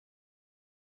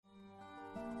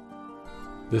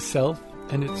The Self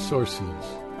and Its Sources.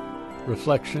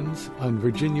 Reflections on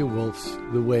Virginia Woolf's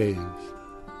The Waves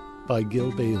by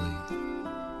Gil Bailey.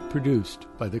 Produced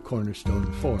by the Cornerstone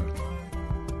Forum.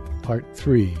 Part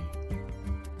 3.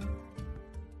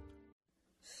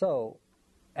 So,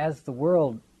 as the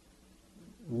world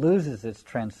loses its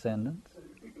transcendence,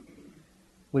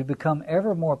 we become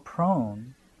ever more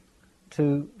prone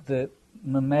to the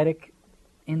mimetic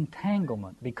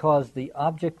entanglement because the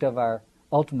object of our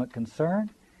ultimate concern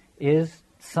is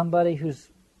somebody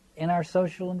who's in our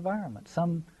social environment,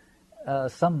 some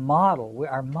model.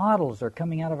 Our models are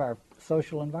coming out of our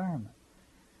social environment.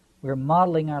 We're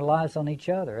modeling our lives on each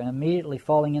other and immediately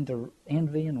falling into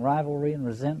envy and rivalry and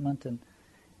resentment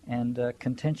and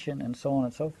contention and so on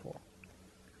and so forth.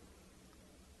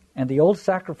 And the old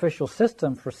sacrificial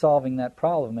system for solving that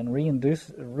problem and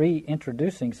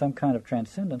reintroducing some kind of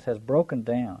transcendence has broken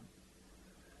down.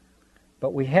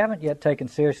 But we haven't yet taken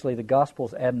seriously the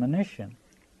gospel's admonition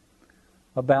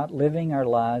about living our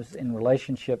lives in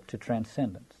relationship to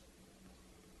transcendence.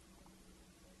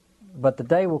 But the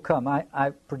day will come,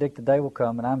 I predict the day will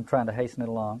come, and I'm trying to hasten it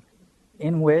along,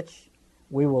 in which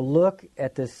we will look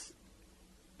at this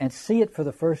and see it for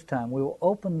the first time. We will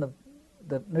open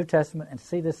the New Testament and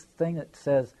see this thing that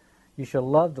says, you shall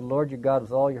love the Lord your God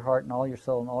with all your heart and all your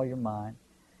soul and all your mind,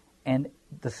 and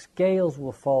the scales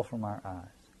will fall from our eyes.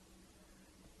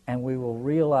 And we will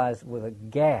realize with a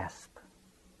gasp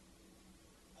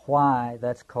why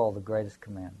that's called the greatest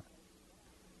commandment.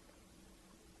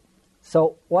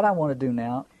 So what I want to do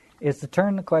now is to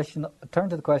turn to the question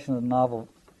of the novel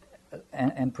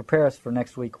and prepare us for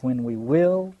next week when we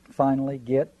will finally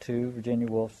get to Virginia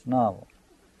Woolf's novel.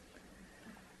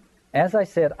 As I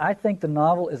said, I think the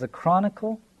novel is a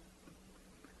chronicle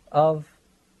of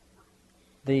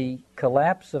the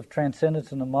collapse of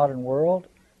transcendence in the modern world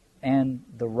and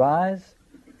the rise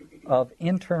of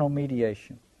internal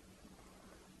mediation.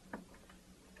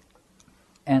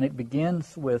 And it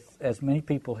begins with, as many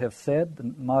people have said, the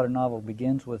modern novel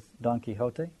begins with Don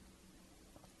Quixote.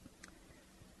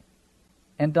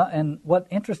 And what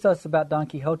interests us about Don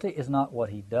Quixote is not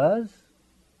what he does,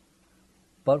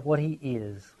 but what he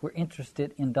is. We're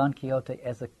interested in Don Quixote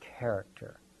as a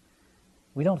character.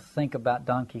 We don't think about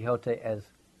Don Quixote as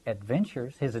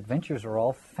adventures. His adventures are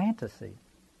all fantasy.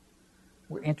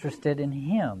 We're interested in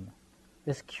him,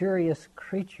 this curious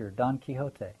creature, Don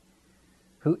Quixote,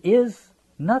 who is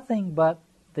nothing but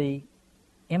the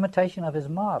imitation of his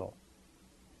model.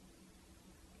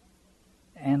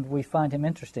 And we find him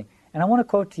interesting. And I want to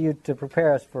quote to you to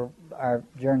prepare us for our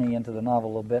journey into the novel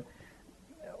a little bit,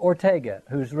 Ortega,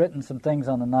 who's written some things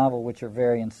on the novel which are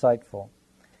very insightful.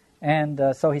 And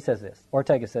so he says this,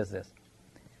 Ortega says this,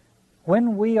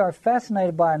 when we are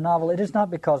fascinated by a novel, it is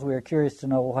not because we are curious to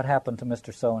know what happened to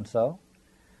Mr. So-and-so.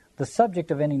 The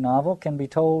subject of any novel can be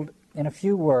told in a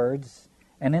few words,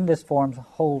 and in this form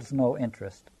holds no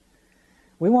interest.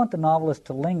 We want the novelist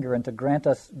to linger and to grant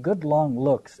us good long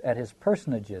looks at his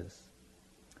personages,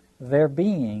 their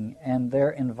being, and their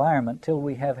environment till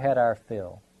we have had our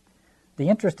fill. The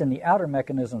interest in the outer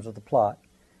mechanisms of the plot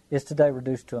is today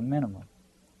reduced to a minimum.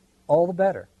 All the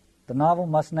better. The novel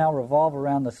must now revolve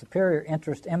around the superior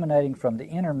interest emanating from the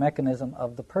inner mechanism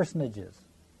of the personages.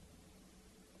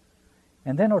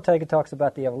 And then Ortega talks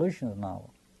about the evolution of the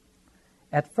novel.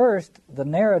 At first, the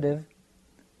narrative,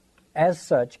 as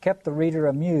such, kept the reader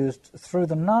amused through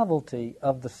the novelty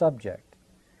of the subject.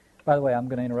 By the way, I'm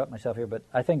going to interrupt myself here, but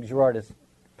I think Girard has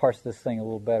parsed this thing a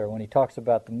little better when he talks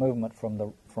about the movement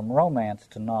from romance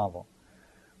to novel.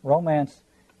 Romance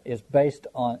is based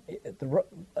on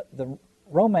the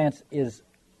romance is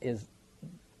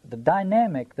the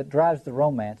dynamic that drives the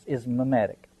romance is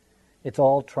mimetic. It's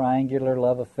all triangular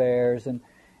love affairs and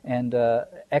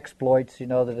exploits,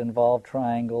 that involve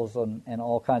triangles and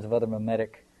all kinds of other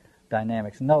mimetic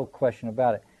dynamics. No question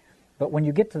about it. But when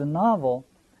you get to the novel,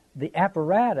 the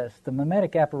apparatus, the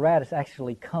mimetic apparatus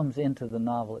actually comes into the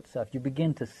novel itself. You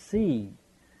begin to see,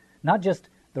 not just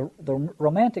the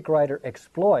romantic writer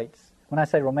exploits. When I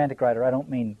say romantic writer, I don't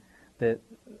mean the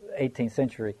 18th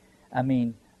century. I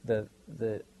mean the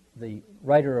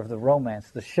writer of the romance,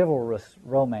 the chivalrous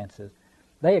romances.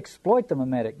 They exploit the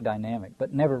mimetic dynamic,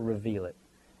 but never reveal it.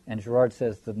 And Girard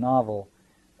says the novel,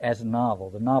 as a novel,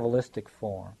 the novelistic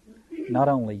form, not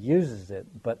only uses it,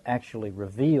 but actually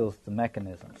reveals the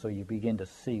mechanism, so you begin to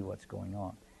see what's going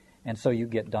on. And so you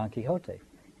get Don Quixote.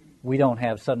 We don't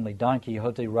have suddenly Don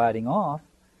Quixote riding off.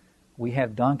 We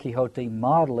have Don Quixote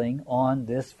modeling on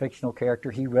this fictional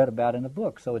character he read about in a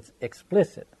book, so it's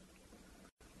explicit.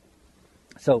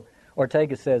 So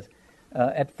Ortega says,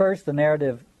 at first the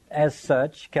narrative as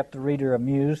such kept the reader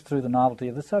amused through the novelty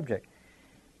of the subject.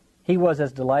 He was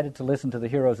as delighted to listen to the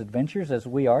hero's adventures as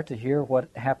we are to hear what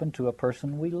happened to a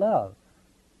person we love.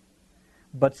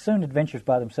 But soon adventures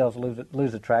by themselves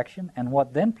lose attraction, and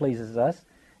what then pleases us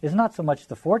is not so much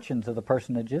the fortunes of the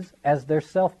personages as their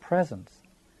self-presence.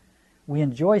 We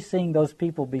enjoy seeing those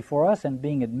people before us and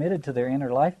being admitted to their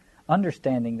inner life,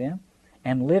 understanding them,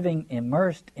 and living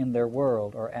immersed in their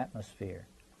world or atmosphere.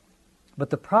 But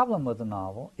the problem with the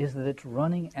novel is that it's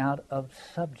running out of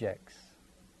subjects.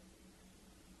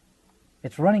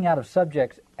 It's running out of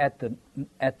subjects at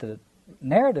the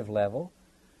narrative level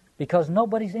because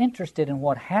nobody's interested in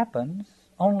what happens,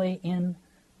 only in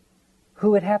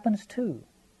who it happens to.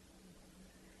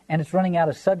 And it's running out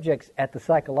of subjects at the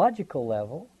psychological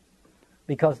level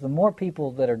because the more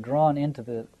people that are drawn into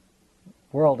the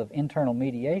world of internal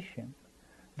mediation,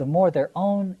 the more their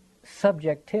own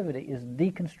subjectivity is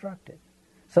deconstructed,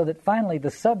 so that finally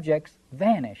the subjects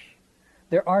vanish.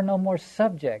 There are no more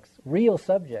subjects, real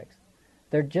subjects.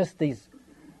 They're just these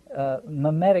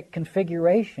mimetic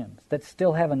configurations that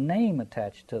still have a name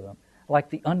attached to them, like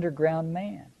the underground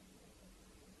man.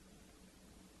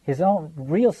 His own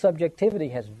real subjectivity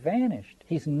has vanished.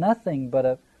 He's nothing but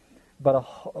a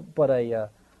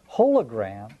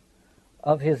hologram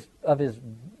of his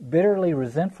bitterly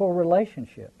resentful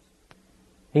relationships.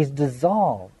 He's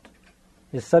dissolved.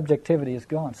 His subjectivity is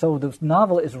gone. So this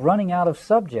novel is running out of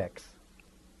subjects.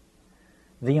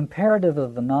 The imperative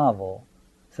of the novel,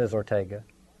 says Ortega,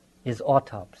 is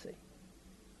autopsy.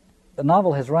 The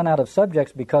novel has run out of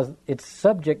subjects because its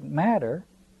subject matter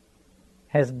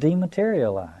has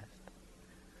dematerialized.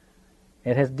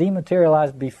 It has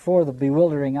dematerialized before the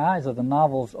bewildering eyes of the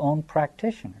novel's own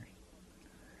practitioners.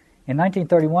 In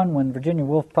 1931, when Virginia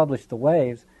Woolf published The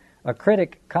Waves, a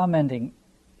critic commenting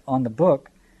on the book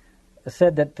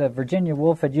said that Virginia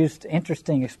Woolf had used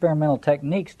interesting experimental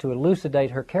techniques to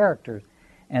elucidate her characters.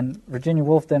 And Virginia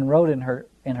Woolf then wrote in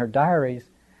her diaries,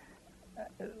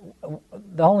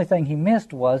 the only thing he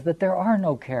missed was that there are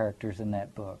no characters in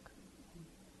that book.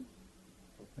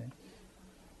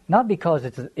 Not because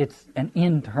it's an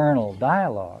internal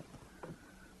dialogue,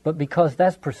 but because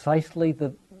that's precisely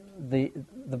the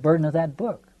burden of that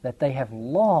book, that they have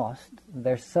lost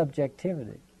their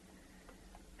subjectivity.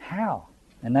 How?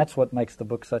 And that's what makes the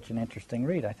book such an interesting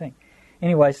read, I think.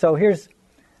 Anyway, so here's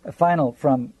a final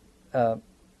from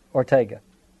Ortega.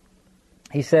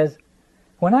 He says,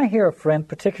 "When I hear a friend,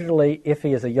 particularly if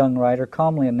he is a young writer,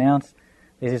 calmly announce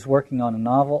that he's working on a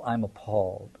novel, I'm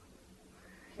appalled.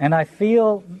 And I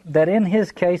feel that in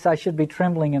his case I should be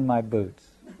trembling in my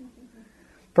boots.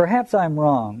 Perhaps I'm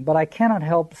wrong, but I cannot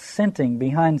help scenting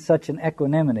behind such an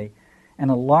equanimity an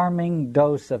alarming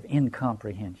dose of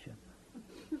incomprehension."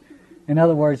 In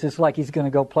other words, it's like he's going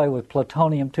to go play with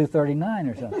plutonium-239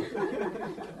 or something.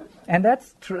 And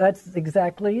that's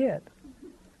exactly it.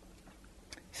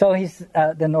 So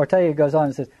then Ortega goes on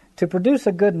and says, "To produce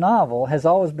a good novel has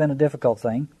always been a difficult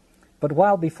thing, but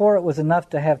while before it was enough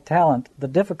to have talent, the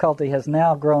difficulty has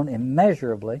now grown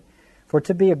immeasurably, for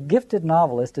to be a gifted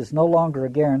novelist is no longer a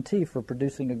guarantee for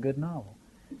producing a good novel."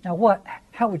 Now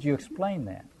how would you explain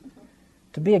that?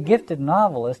 To be a gifted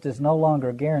novelist is no longer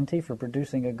a guarantee for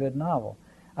producing a good novel.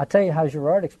 I'll tell you how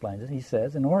Girard explains it. He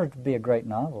says, in order to be a great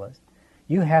novelist,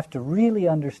 you have to really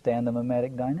understand the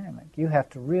mimetic dynamic. You have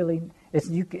to really,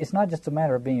 it's not just a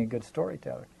matter of being a good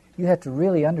storyteller. You have to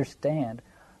really understand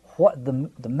what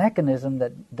the mechanism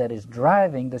that is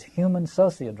driving this human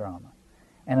sociodrama.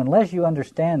 And unless you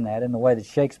understand that in the way that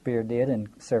Shakespeare did and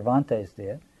Cervantes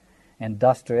did and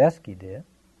Dostoevsky did,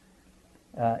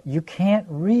 you can't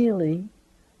really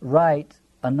write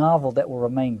a novel that will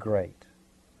remain great,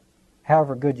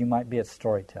 however good you might be at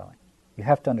storytelling. You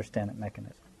have to understand that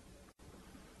mechanism.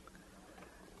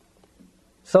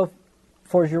 So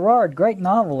for Girard, great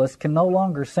novelists can no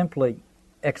longer simply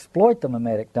exploit the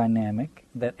mimetic dynamic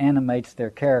that animates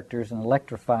their characters and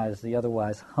electrifies the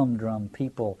otherwise humdrum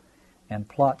people and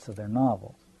plots of their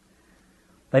novels.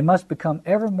 They must become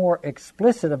ever more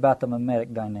explicit about the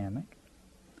mimetic dynamic,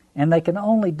 and they can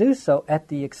only do so at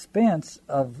the expense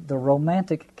of the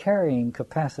romantic carrying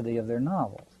capacity of their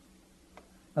novels.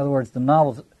 In other words, the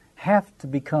novels have to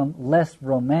become less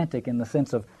romantic in the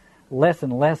sense of less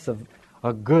and less of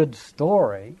a good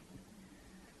story,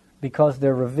 because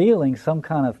they're revealing some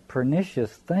kind of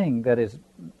pernicious thing that is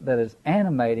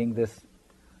animating this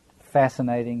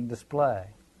fascinating display.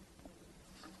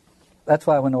 That's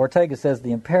why when Ortega says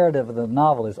the imperative of the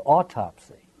novel is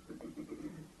autopsy,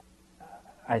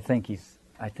 I think he's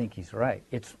right.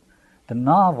 The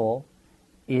novel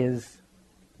is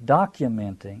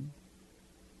documenting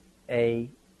a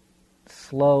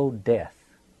slow death.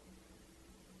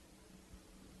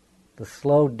 the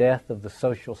slow death of the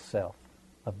social self,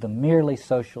 of the merely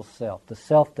social self, the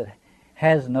self that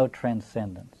has no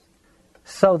transcendence.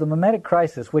 So the mimetic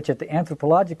crisis, which at the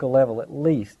anthropological level at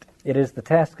least it is the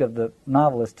task of the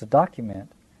novelist to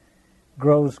document,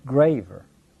 grows graver.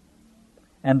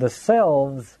 And the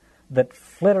selves that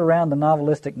flit around the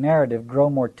novelistic narrative grow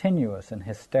more tenuous and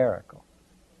hysterical.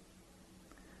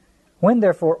 When,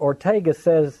 therefore, Ortega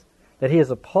says that he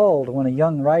is appalled when a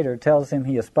young writer tells him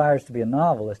he aspires to be a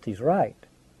novelist, he's right.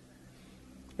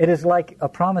 It is like a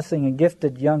promising and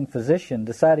gifted young physician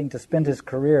deciding to spend his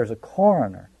career as a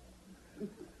coroner.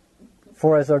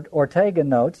 For as Ortega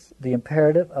notes, the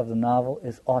imperative of the novel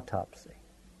is autopsy.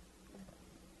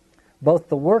 Both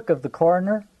the work of the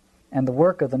coroner and the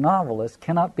work of the novelist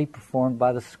cannot be performed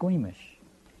by the squeamish.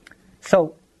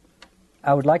 So,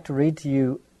 I would like to read to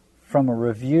you from a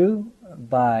review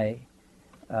by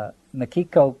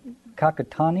Makiko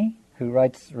Kakutani, who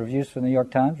writes reviews for the New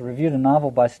York Times, reviewed a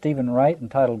novel by Stephen Wright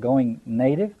entitled Going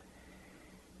Native.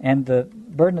 And the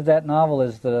burden of that novel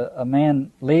is that a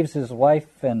man leaves his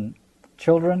wife and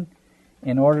children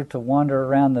in order to wander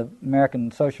around the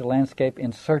American social landscape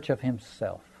in search of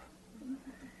himself.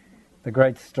 The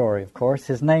great story, of course.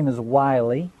 His name is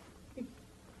Wiley.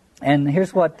 And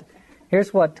here's what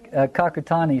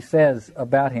Kakutani says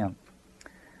about him.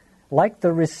 Like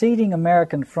the receding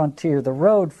American frontier, the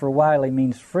road for Wiley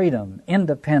means freedom,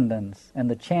 independence, and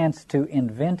the chance to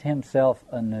invent himself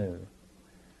anew.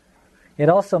 It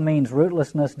also means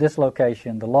rootlessness,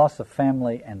 dislocation, the loss of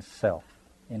family and self,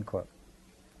 end quote.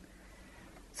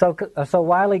 So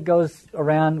Wiley goes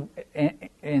around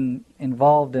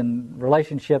involved in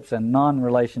relationships and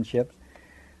non-relationships,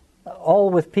 all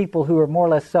with people who are more or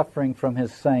less suffering from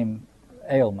his same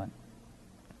ailment.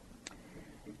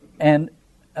 And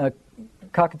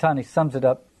Kakutani sums it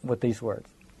up with these words.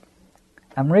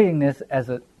 I'm reading this as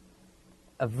a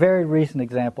very recent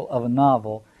example of a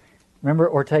novel.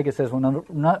 Remember, Ortega says, when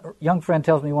a young friend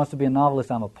tells me he wants to be a novelist,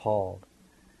 I'm appalled.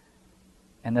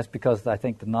 And that's because I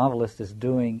think the novelist is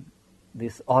doing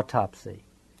this autopsy.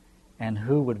 And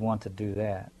who would want to do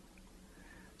that?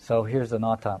 So here's an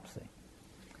autopsy.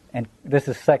 And this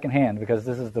is secondhand because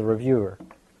this is the reviewer.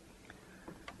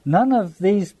 None of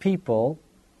these people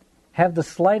have the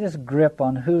slightest grip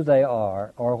on who they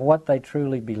are or what they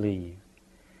truly believe.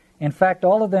 In fact,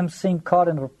 all of them seem caught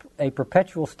in a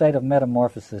perpetual state of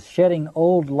metamorphosis, shedding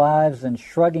old lives and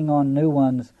shrugging on new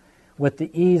ones with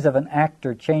the ease of an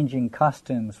actor changing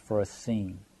costumes for a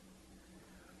scene.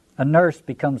 A nurse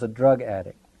becomes a drug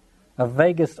addict. A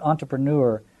Vegas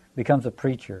entrepreneur becomes a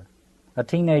preacher. A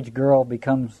teenage girl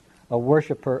becomes a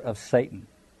worshiper of Satan.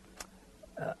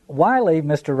 Wiley,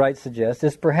 Mr. Wright suggests,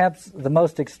 is perhaps the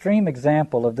most extreme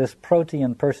example of this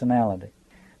protean personality.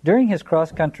 During his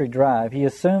cross-country drive, he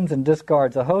assumes and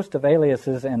discards a host of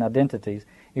aliases and identities,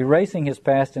 erasing his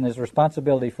past and his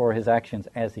responsibility for his actions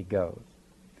as he goes.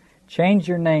 Change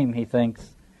your name, he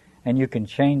thinks, and you can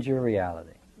change your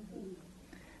reality.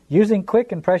 Using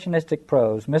quick impressionistic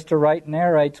prose, Mr. Wright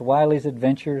narrates Wiley's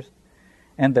adventures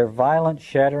and their violent,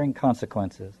 shattering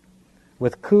consequences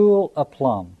with cool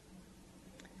aplomb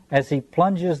as he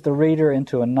plunges the reader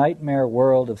into a nightmare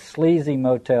world of sleazy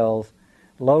motels,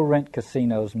 low-rent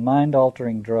casinos,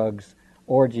 mind-altering drugs,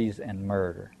 orgies, and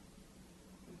murder.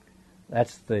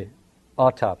 That's the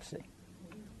autopsy.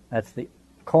 That's the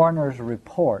coroner's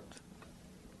report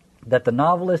that the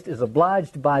novelist is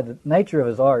obliged by the nature of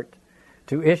his art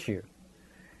to issue.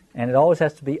 And it always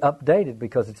has to be updated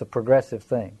because it's a progressive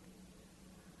thing.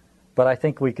 But I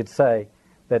think we could say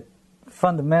that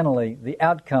fundamentally the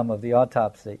outcome of the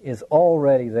autopsy is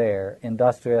already there in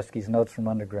Dostoevsky's Notes from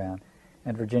Underground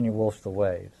and Virginia Woolf's The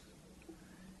Waves.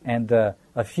 And a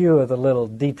few of the little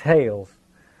details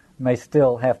may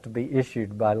still have to be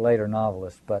issued by later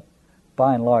novelists, but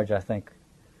by and large I think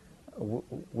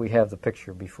we have the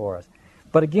picture before us.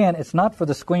 But again, it's not for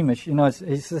the squeamish. You know,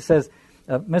 he says,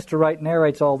 Mr. Wright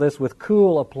narrates all this with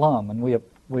cool aplomb, and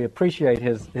we appreciate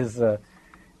his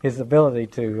ability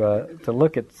to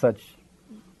look at such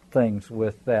things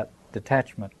with that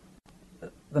detachment.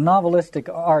 The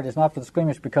novelistic art is not for the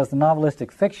squeamish because the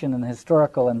novelistic fiction and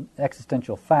historical and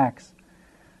existential facts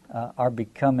are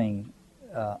becoming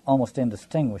almost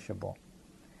indistinguishable.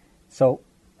 So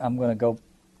I'm going to go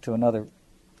to another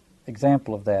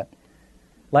example of that.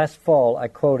 Last fall, I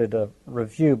quoted a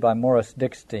review by Morris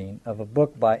Dickstein of a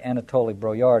book by Anatoly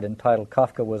Broyard entitled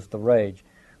Kafka Was the Rage.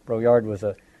 Broyard was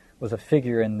a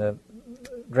figure in the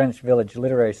Greenwich Village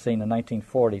literary scene in the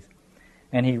 1940s,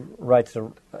 and he writes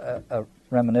a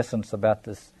reminiscence about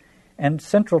this. And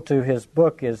central to his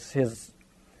book is his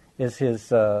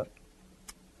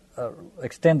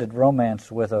extended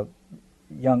romance with a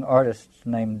young artist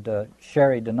named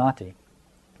Sherry Donati.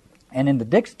 And in the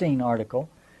Dickstein article,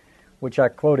 which I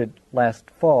quoted last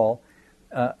fall,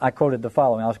 I quoted the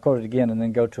following. I'll quote it again and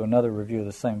then go to another review of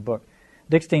the same book.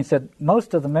 Dickstein said,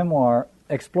 most of the memoir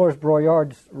explores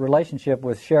Broyard's relationship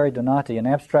with Sherry Donati, an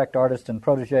abstract artist and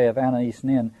protege of Anais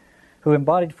Nin, who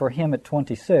embodied for him at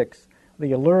 26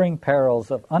 the alluring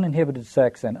perils of uninhibited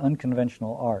sex and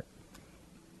unconventional art.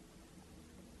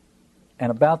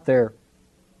 And about their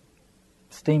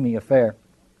steamy affair,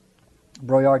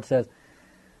 Broyard says,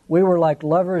 we were like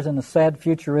lovers in a sad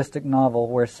futuristic novel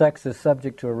where sex is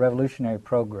subject to a revolutionary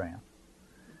program.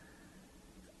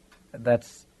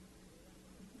 That's,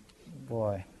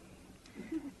 boy.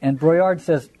 And Broyard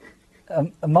says,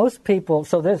 most people,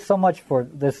 so there's so much for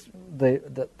this,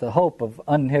 the hope of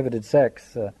uninhibited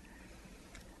sex.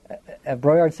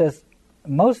 Broyard says,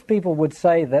 most people would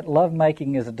say that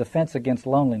lovemaking is a defense against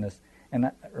loneliness. And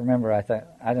remember,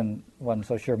 wasn't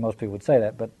so sure most people would say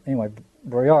that, but anyway,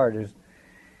 Broyard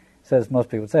says most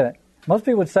people would say that. Most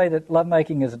people would say that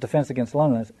lovemaking is a defense against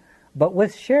loneliness, but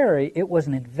with Sherry, it was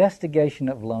an investigation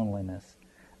of loneliness,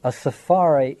 a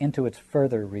safari into its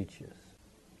further reaches.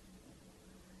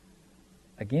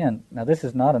 Again, now this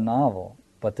is not a novel,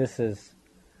 but this is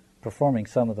performing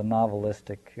some of the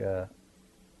novelistic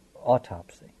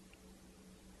autopsy.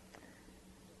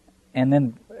 And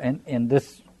then,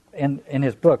 in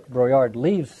his book, Broyard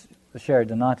leaves Sherry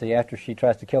Donati after she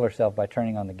tries to kill herself by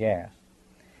turning on the gas.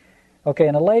 Okay,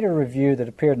 in a later review that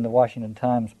appeared in the Washington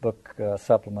Times book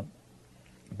supplement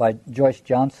by Joyce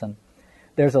Johnson,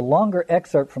 there's a longer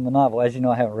excerpt from the novel. As you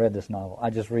know, I haven't read this novel. I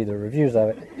just read the reviews of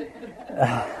it.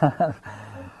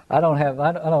 I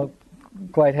don't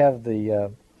quite have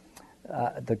the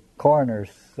coroner's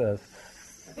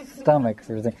stomach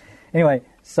for everything. Anyway,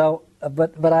 so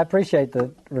but I appreciate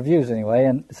the reviews anyway.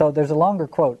 And so there's a longer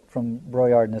quote from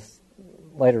Broyard in this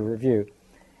later review,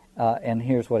 and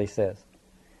here's what he says.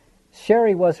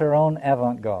 Sherry was her own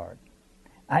avant-garde.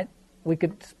 We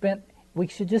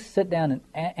should just sit down and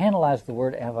analyze the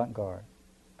word avant-garde.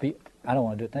 I don't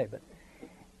want to do it today, but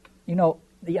you know,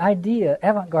 the idea,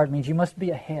 avant-garde means you must be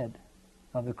ahead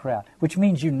of the crowd, which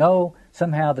means you know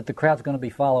somehow that the crowd's going to be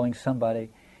following somebody,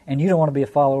 and you don't want to be a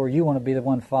follower. You want to be the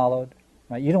one followed,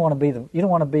 right? You don't want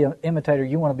to be an imitator.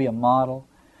 You want to be a model.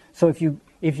 So if you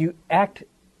act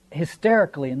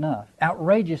hysterically enough,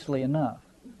 outrageously enough,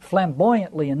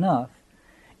 flamboyantly enough,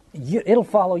 it'll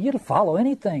follow. You'll follow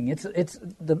anything. It's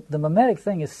the mimetic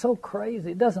thing is so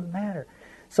crazy. It doesn't matter.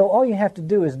 So all you have to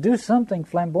do is do something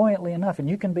flamboyantly enough, and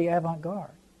you can be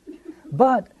avant-garde.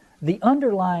 But the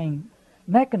underlying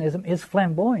mechanism is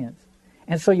flamboyance,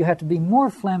 and so you have to be more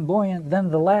flamboyant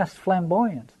than the last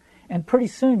flamboyance, and pretty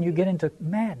soon you get into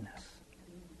madness.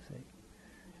 See?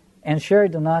 And Sherry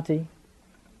Donati,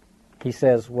 he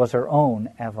says, was her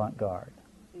own avant-garde.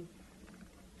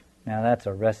 Now that's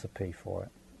a recipe for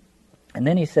it. And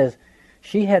then he says,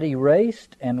 she had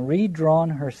erased and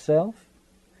redrawn herself,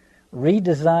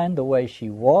 redesigned the way she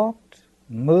walked,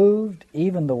 moved,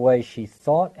 even the way she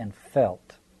thought and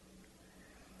felt.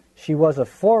 She was a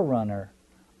forerunner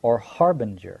or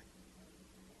harbinger.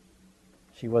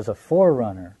 She was a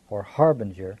forerunner or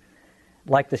harbinger,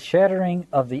 like the shattering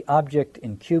of the object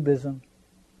in cubism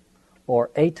or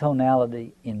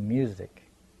atonality in music.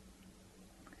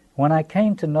 When I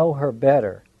came to know her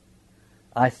better,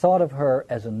 I thought of her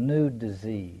as a new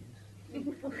disease.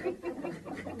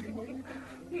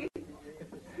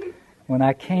 When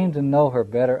I came to know her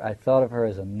better, I thought of her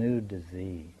as a new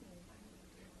disease.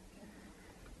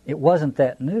 It wasn't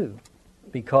that new,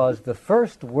 because the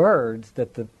first words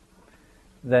that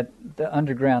the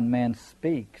underground man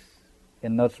speaks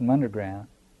in Notes from Underground,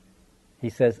 he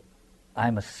says,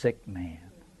 "I'm a sick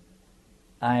man.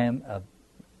 I'm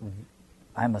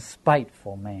a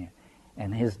spiteful man."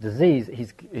 And his disease,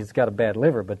 he's got a bad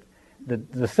liver, but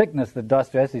the sickness that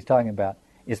Dostoevsky's talking about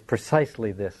is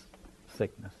precisely this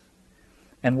sickness.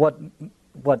 And what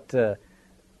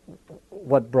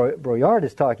Broyard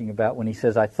is talking about when he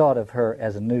says, "I thought of her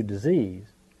as a new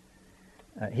disease,"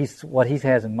 what he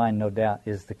has in mind, no doubt,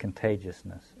 is the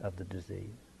contagiousness of the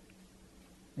disease.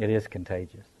 It is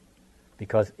contagious.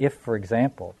 Because if, for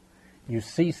example, you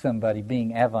see somebody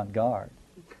being avant-garde,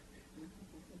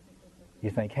 you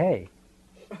think, hey,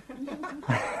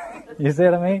 you see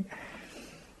what I mean?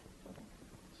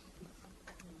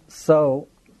 So,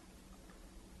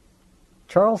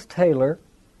 Charles Taylor,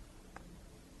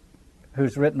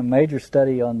 who's written a major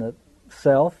study on the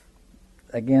self,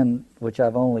 again, which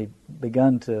I've only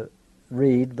begun to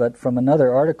read, but from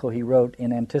another article he wrote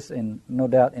no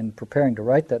doubt in preparing to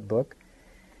write that book,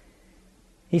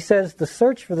 He says the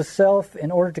search for the self in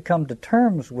order to come to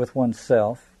terms with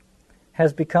oneself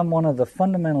has become one of the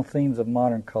fundamental themes of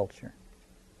modern culture.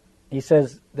 He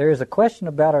says there is a question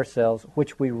about ourselves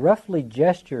which we roughly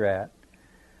gesture at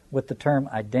with the term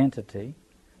identity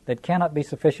that cannot be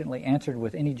sufficiently answered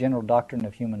with any general doctrine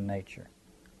of human nature.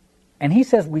 And he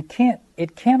says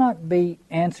it cannot be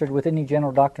answered with any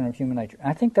general doctrine of human nature.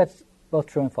 I think that's both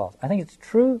true and false. I think it's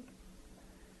true.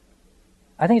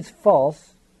 I think it's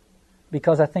false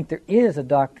because I think there is a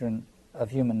doctrine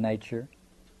of human nature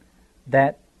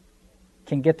that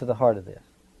can get to the heart of this.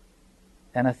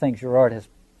 And I think Girard has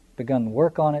begun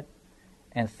work on it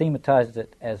and thematized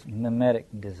it as mimetic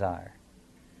desire.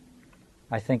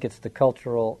 I think it's the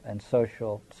cultural and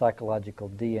social psychological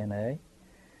DNA.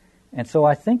 And so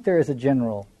I think there is a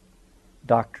general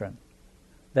doctrine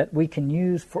that we can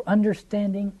use for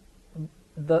understanding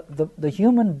the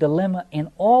human dilemma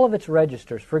in all of its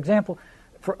registers. For example,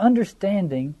 for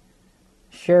understanding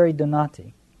Sherry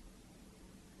Donati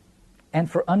and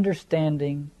for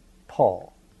understanding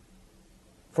Paul,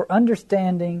 for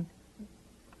understanding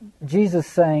Jesus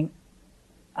saying,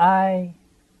 I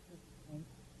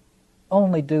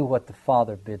only do what the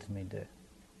Father bids me do.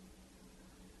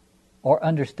 Or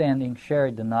understanding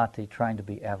Sherry Donati trying to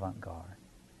be avant-garde.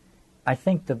 I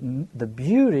think the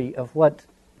beauty of what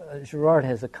Girard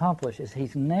has accomplished is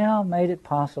he's now made it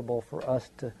possible for us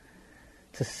to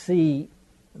see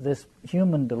this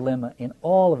human dilemma in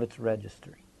all of its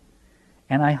registry.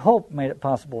 And I hope made it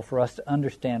possible for us to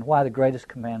understand why the greatest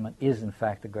commandment is in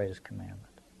fact the greatest commandment.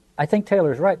 I think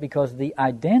Taylor is right because the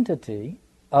identity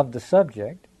of the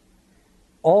subject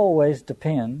always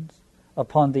depends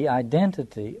upon the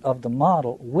identity of the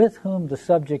model with whom the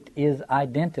subject is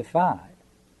identified.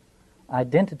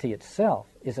 Identity itself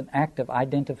is an act of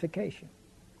identification.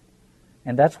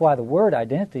 And that's why the word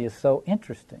identity is so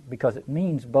interesting, because it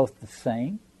means both the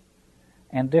same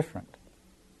and different.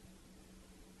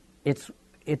 It's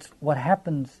what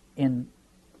happens in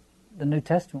the New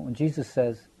Testament when Jesus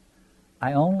says,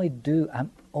 I'm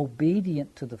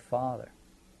obedient to the Father.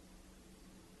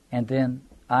 And then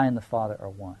I and the Father are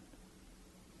one.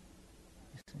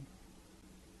 You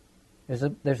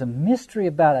see? There's a mystery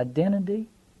about identity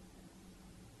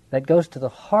that goes to the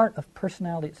heart of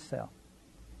personality itself.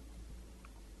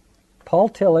 Paul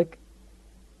Tillich,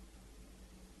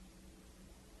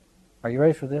 are you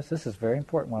ready for this? This is very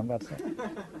important what I'm about to say.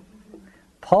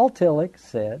 Paul Tillich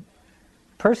said,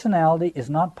 personality is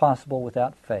not possible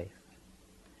without faith.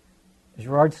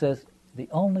 Girard says, the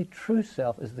only true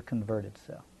self is the converted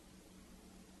self.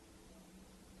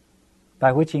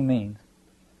 By which he means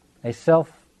a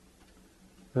self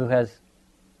who has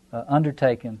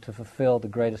undertaken to fulfill the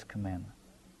greatest commandment.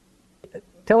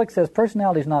 Tillich says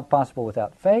personality is not possible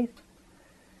without faith,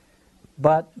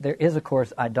 but there is, of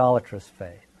course, idolatrous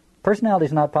faith. Personality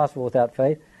is not possible without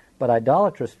faith, but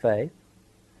idolatrous faith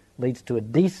leads to a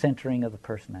decentering of the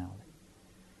personality.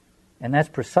 And that's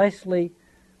precisely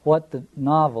what the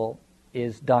novel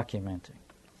is documenting.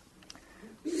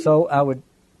 So I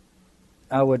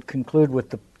would conclude with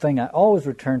the thing I always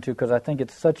return to because I think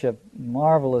it's such a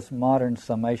marvelous modern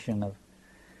summation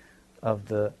of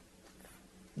the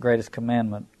greatest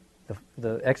commandment.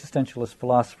 The existentialist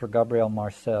philosopher Gabriel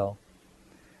Marcel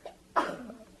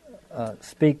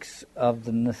speaks of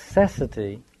the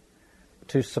necessity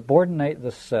to subordinate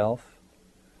the self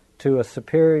to a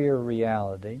superior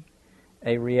reality,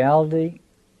 a reality,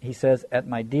 he says, at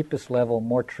my deepest level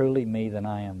more truly me than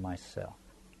I am myself.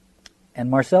 And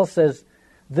Marcel says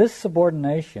this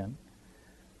subordination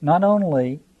not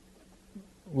only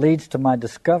leads to my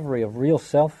discovery of real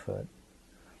selfhood,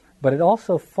 but it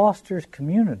also fosters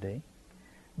community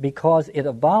because it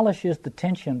abolishes the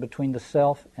tension between the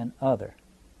self and other.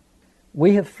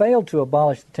 We have failed to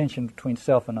abolish the tension between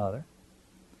self and other,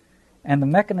 and the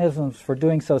mechanisms for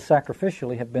doing so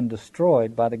sacrificially have been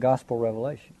destroyed by the gospel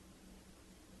revelation.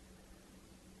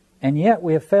 And yet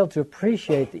we have failed to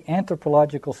appreciate the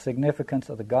anthropological significance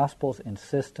of the gospel's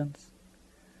insistence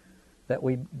that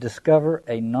we discover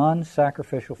a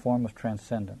non-sacrificial form of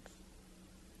transcendence.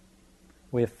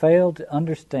 We have failed to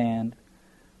understand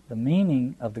the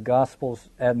meaning of the gospel's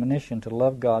admonition to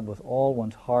love God with all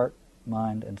one's heart,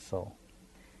 mind, and soul.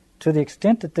 To the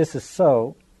extent that this is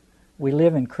so, we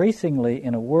live increasingly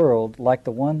in a world like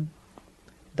the one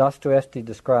Dostoevsky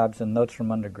describes in Notes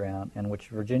from Underground and which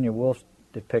Virginia Woolf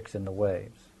depicts in The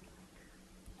Waves.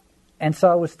 And so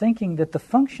I was thinking that the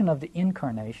function of the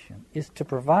incarnation is to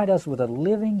provide us with a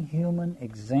living human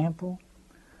example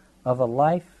of a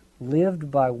life lived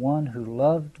by one who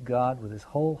loved God with his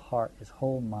whole heart, his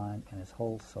whole mind, and his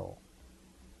whole soul.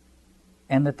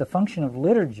 And that the function of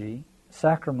liturgy,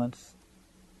 sacraments,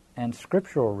 and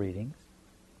scriptural readings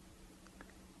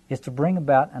is to bring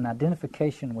about an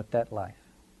identification with that life,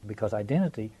 because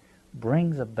identity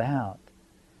brings about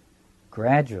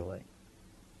gradually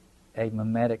a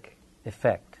mimetic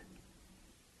effect.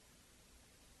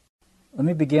 Let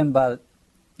me begin by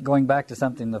going back to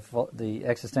something the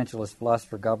existentialist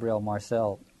philosopher Gabriel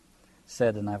Marcel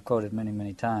said, and I've quoted many,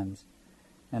 many times,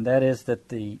 and that is that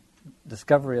the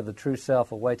discovery of the true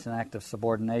self awaits an act of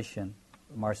subordination.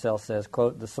 Marcel says,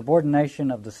 quote, "The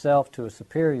subordination of the self to a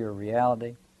superior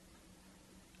reality,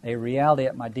 a reality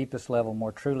at my deepest level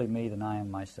more truly me than I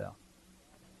am myself."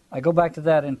 I go back to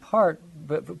that in part,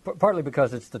 but partly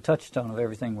because it's the touchstone of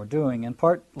everything we're doing, and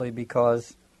partly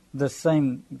because this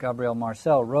same Gabriel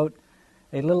Marcel wrote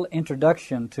a little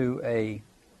introduction to a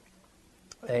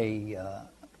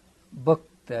book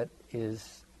that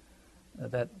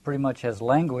pretty much has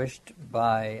languished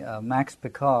by Max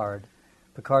Picard.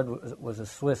 Picard was a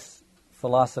Swiss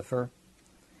philosopher,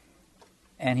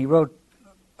 and he wrote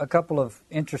a couple of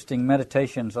interesting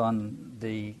meditations on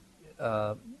the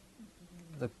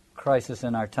crisis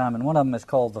in our time, and one of them is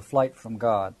called "The Flight from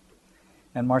God."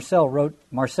 And Marcel,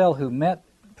 who met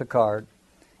Picard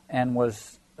and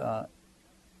was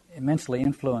immensely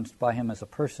influenced by him as a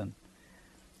person,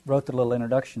 wrote the little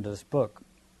introduction to this book.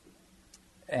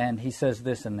 And he says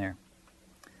this in there: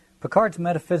 Picard's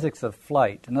metaphysics of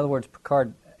flight, in other words,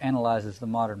 Picard analyzes the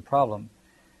modern problem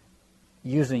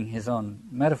using his own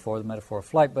metaphor, the metaphor of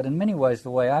flight, but in many ways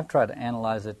the way I've tried to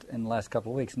analyze it in the last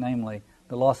couple of weeks, namely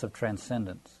the loss of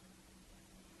transcendence.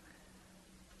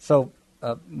 So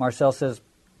Marcel says,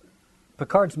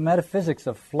 Picard's metaphysics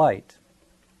of flight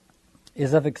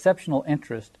is of exceptional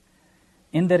interest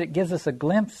in that it gives us a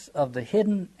glimpse of the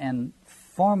hidden and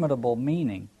formidable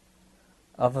meaning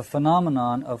of a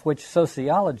phenomenon of which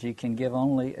sociology can give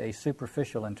only a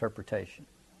superficial interpretation.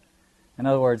 In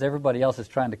other words, everybody else is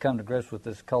trying to come to grips with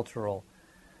this cultural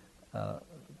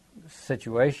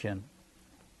situation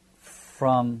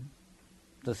from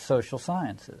the social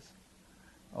sciences,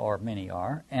 or many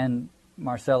are, and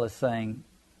Marcel is saying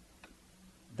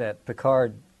that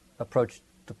Picard approached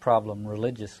the problem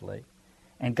religiously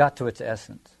and got to its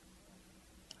essence.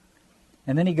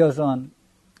 And then he goes on,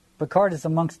 Picard is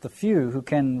amongst the few who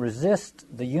can resist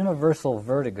the universal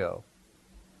vertigo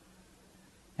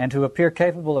and who appear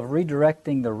capable of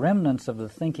redirecting the remnants of the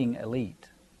thinking elite.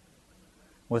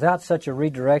 Without such a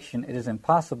redirection, it is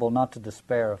impossible not to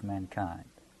despair of mankind.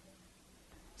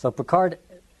 So Picard,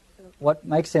 what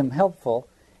makes him helpful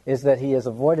is that he has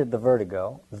avoided the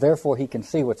vertigo, therefore he can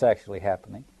see what's actually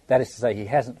happening. That is to say, he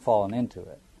hasn't fallen into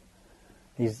it.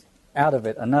 He's out of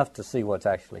it enough to see what's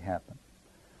actually happened.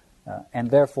 And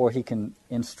therefore he can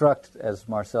instruct, as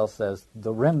Marcel says,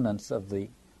 the remnants of the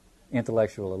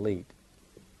intellectual elite.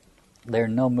 They're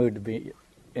in no mood to be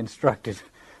instructed,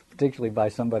 particularly by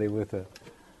somebody with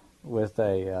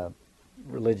a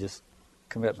religious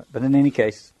commitment. But in any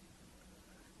case,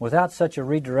 without such a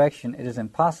redirection, it is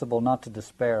impossible not to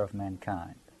despair of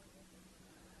mankind.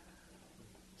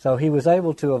 So he was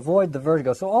able to avoid the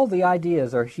vertigo. So all the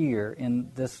ideas are here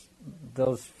in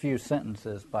those few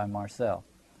sentences by Marcel.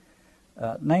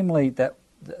 Namely, that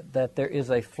there is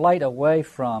a flight away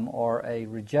from or a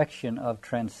rejection of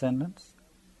transcendence,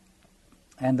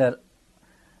 and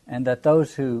that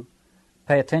those who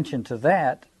pay attention to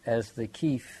that as the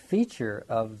key feature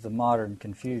of the modern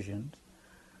confusions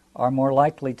are more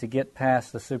likely to get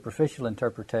past the superficial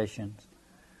interpretations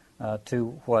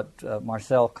to what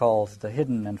Marcel calls the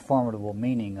hidden and formidable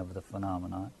meaning of the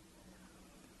phenomenon.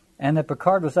 And that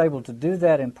Picard was able to do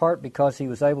that in part because he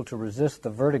was able to resist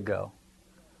the vertigo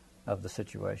of the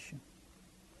situation.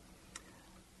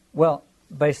 Well,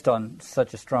 based on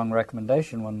such a strong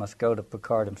recommendation, one must go to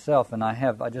Picard himself, and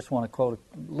I just want to quote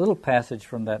a little passage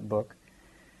from that book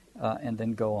and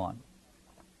then go on.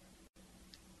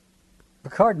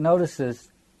 Picard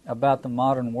notices about the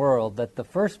modern world that the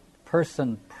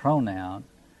first-person pronoun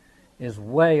is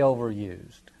way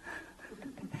overused.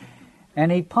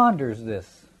 And he ponders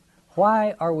this.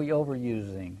 Why are we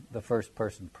overusing the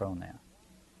first-person pronoun?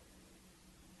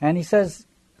 And he says,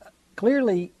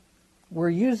 clearly,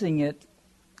 we use it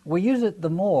the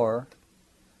more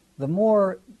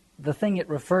the thing it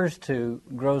refers to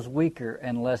grows weaker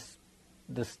and less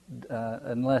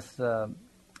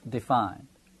defined.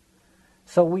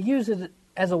 So we use it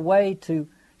as a way to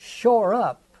shore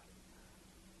up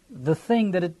the thing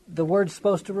that the word's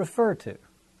supposed to refer to.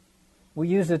 We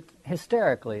use it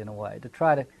hysterically in a way to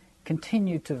try to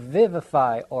continue to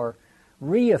vivify or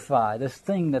reify this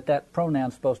thing that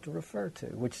pronoun's supposed to refer to,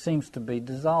 which seems to be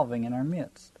dissolving in our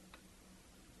midst.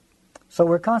 So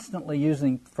we're constantly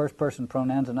using first-person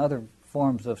pronouns and other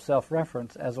forms of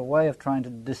self-reference as a way of trying to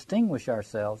distinguish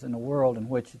ourselves in a world in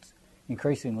which it's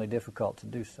increasingly difficult to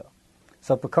do so.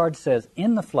 So Picard says,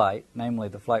 in the flight, namely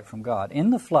the flight from God,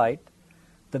 in the flight,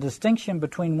 the distinction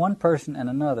between one person and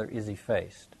another is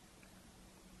effaced.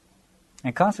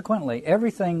 And consequently,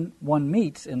 everything one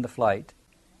meets in the flight,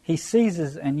 he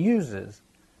seizes and uses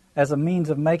as a means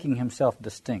of making himself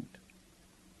distinct,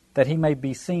 that he may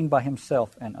be seen by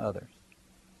himself and others.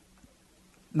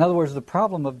 In other words, the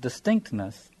problem of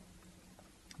distinctness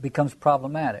becomes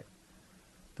problematic.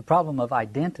 The problem of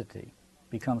identity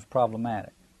becomes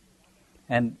problematic.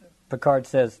 And Picard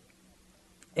says,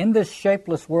 in this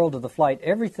shapeless world of the flight,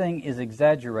 everything is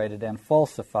exaggerated and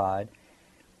falsified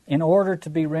in order to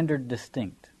be rendered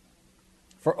distinct.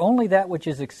 For only that which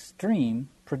is extreme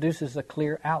produces a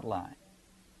clear outline.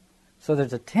 So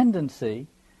there's a tendency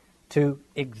to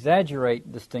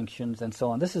exaggerate distinctions and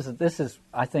so on. This is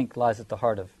I think, lies at the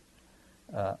heart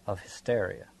of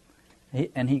hysteria.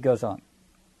 And he goes on.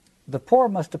 The poor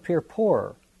must appear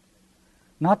poorer.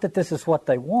 Not that this is what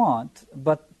they want,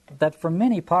 but that for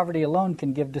many poverty alone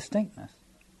can give distinctness.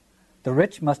 The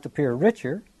rich must appear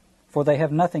richer, for they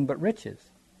have nothing but riches.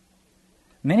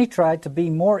 Many try to be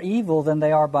more evil than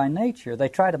they are by nature. They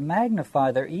try to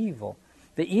magnify their evil.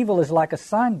 The evil is like a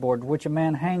signboard which a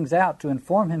man hangs out to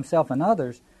inform himself and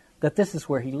others that this is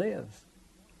where he lives.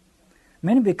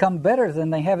 Many become better than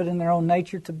they have it in their own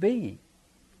nature to be.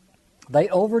 They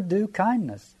overdo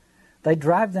kindness. They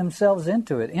drive themselves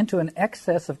into it, into an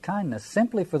excess of kindness,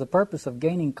 simply for the purpose of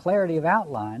gaining clarity of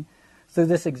outline through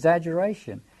this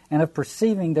exaggeration and of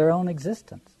perceiving their own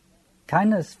existence.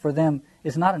 Kindness for them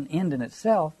is not an end in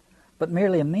itself, but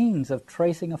merely a means of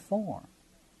tracing a form.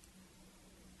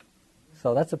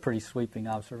 So that's a pretty sweeping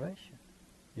observation,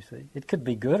 you see. It could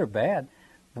be good or bad,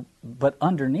 but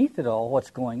underneath it all, what's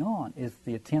going on is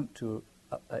the attempt to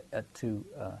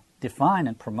define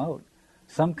and promote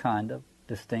some kind of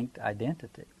distinct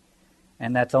identity.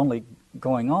 And that's only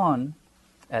going on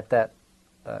at that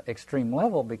extreme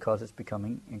level because it's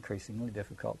becoming increasingly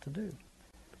difficult to do.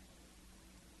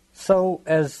 So,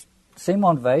 as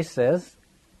Simone Weil says,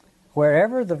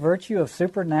 wherever the virtue of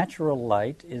supernatural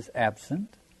light is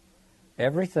absent,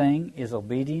 everything is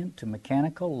obedient to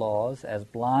mechanical laws as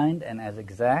blind and as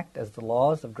exact as the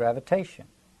laws of gravitation.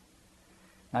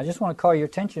 Now, I just want to call your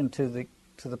attention to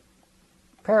the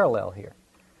parallel here.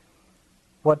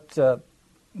 What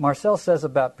Marcel says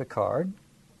about Picard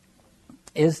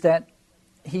is that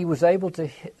he was able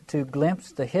to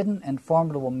glimpse the hidden and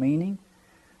formidable meaning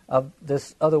of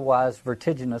this otherwise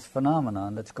vertiginous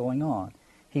phenomenon that's going on.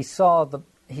 He saw,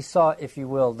 if you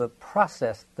will, the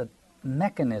process, the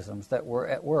mechanisms that were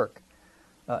at work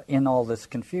in all this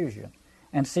confusion.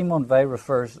 And Simone Weil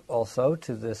refers also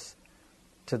to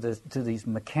these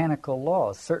mechanical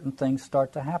laws. Certain things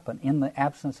start to happen in the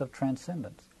absence of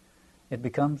transcendence. It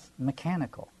becomes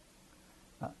mechanical.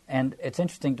 And it's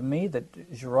interesting to me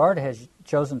that Girard has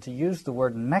chosen to use the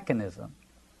word mechanism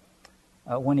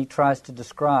when he tries to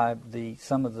describe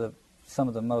some of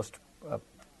the most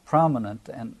prominent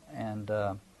and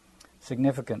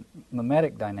significant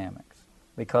mimetic dynamics,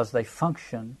 because they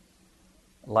function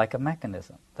like a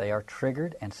mechanism. They are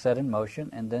triggered and set in motion,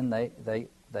 and then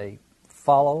they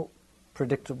follow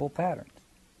predictable patterns.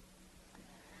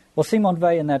 Well, Simone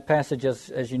Weil, in that passage,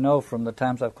 as you know from the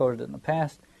times I've quoted it in the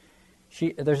past,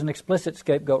 there's an explicit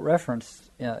scapegoat reference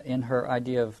in her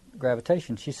idea of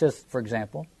gravitation. She says, for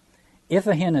example, if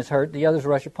a hen is hurt, the others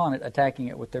rush upon it, attacking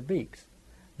it with their beaks.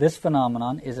 This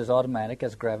phenomenon is as automatic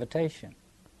as gravitation.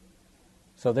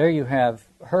 So there you have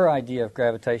her idea of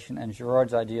gravitation and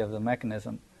Girard's idea of the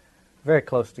mechanism very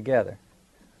close together.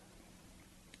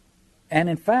 And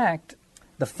in fact,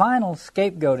 the final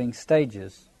scapegoating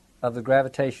stages of the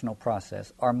gravitational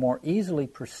process are more easily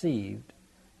perceived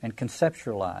and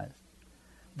conceptualized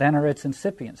than are its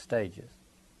incipient stages.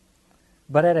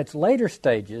 But at its later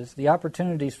stages, the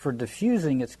opportunities for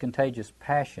diffusing its contagious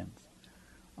passions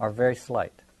are very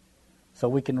slight. So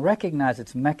we can recognize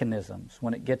its mechanisms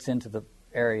when it gets into the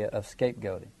area of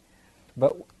scapegoating.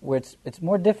 But it's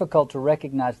more difficult to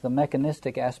recognize the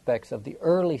mechanistic aspects of the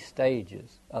early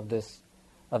stages of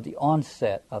the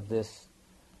onset of this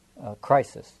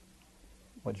crisis,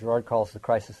 what Girard calls the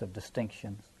crisis of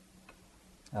distinctions.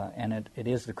 And it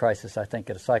is the crisis, I think,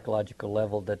 at a psychological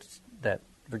level that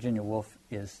Virginia Woolf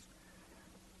is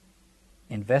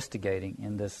investigating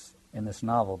in this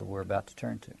novel that we're about to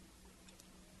turn to.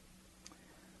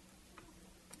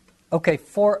 Okay,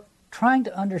 for trying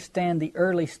to understand the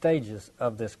early stages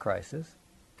of this crisis,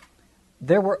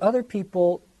 there were other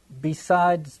people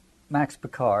besides Max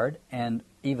Picard, and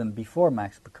even before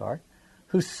Max Picard,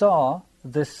 who saw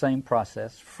this same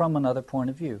process from another point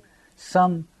of view.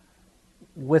 Some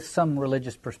with some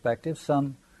religious perspective,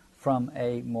 some from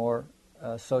a more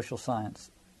social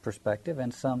science perspective,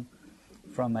 and some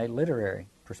from a literary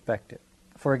perspective.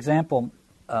 For example,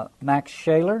 Max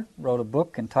Scheler wrote a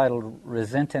book entitled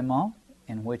Ressentiment,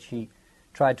 in which he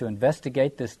tried to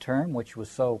investigate this term, which was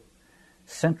so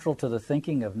central to the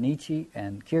thinking of Nietzsche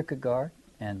and Kierkegaard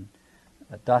and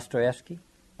Dostoevsky.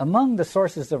 Among the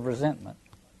sources of resentment,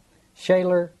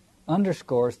 Scheler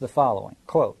underscores the following,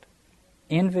 quote,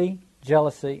 envy,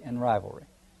 jealousy, and rivalry.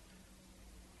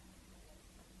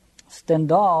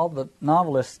 Stendhal, the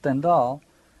novelist Stendhal,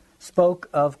 spoke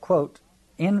of, quote,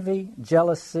 envy,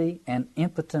 jealousy, and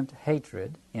impotent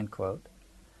hatred, end quote,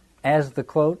 as the,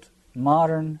 quote,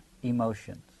 modern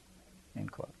emotions,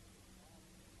 end quote.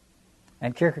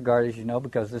 And Kierkegaard, as you know,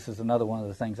 because this is another one of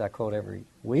the things I quote every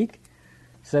week,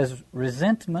 says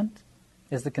resentment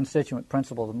is the constituent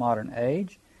principle of the modern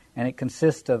age, and it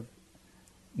consists of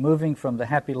moving from the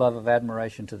happy love of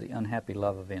admiration to the unhappy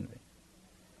love of envy.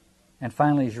 And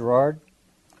finally, Girard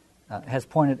has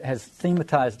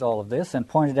thematized all of this and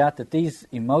pointed out that these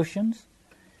emotions,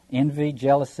 envy,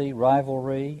 jealousy,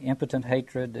 rivalry, impotent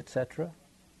hatred, etc.,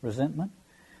 resentment,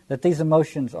 that these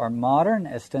emotions are modern,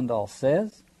 as Stendhal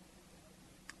says,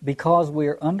 because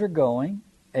we're undergoing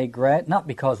not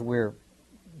because we're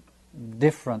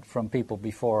different from people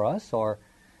before us or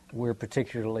we're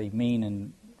particularly mean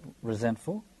and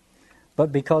resentful,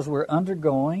 but because we're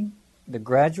undergoing the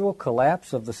gradual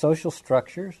collapse of the social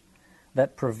structures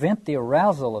that prevent the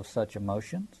arousal of such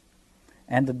emotions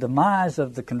and the demise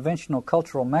of the conventional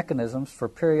cultural mechanisms for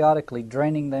periodically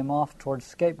draining them off towards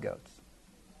scapegoats.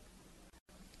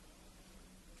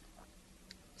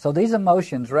 So these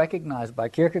emotions, recognized by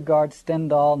Kierkegaard,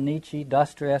 Stendhal, Nietzsche,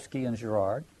 Dostoevsky, and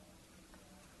Girard,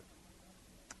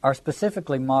 are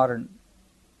specifically modern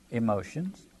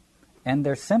emotions, and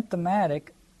they're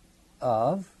symptomatic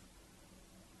of,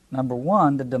 number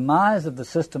one, the demise of the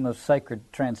system of sacred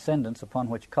transcendence upon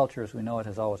which culture as we know it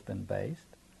has always been based,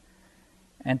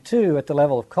 and two, at the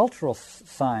level of cultural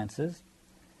sciences,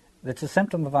 it's a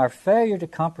symptom of our failure to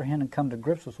comprehend and come to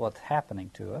grips with what's happening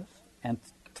to us, and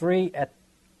three,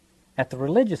 at the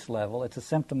religious level, it's a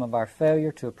symptom of our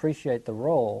failure to appreciate the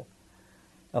role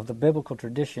of the biblical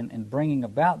tradition in bringing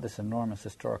about this enormous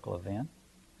historical event,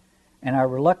 and our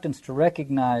reluctance to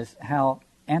recognize how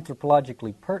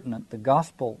anthropologically pertinent the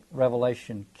gospel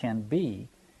revelation can be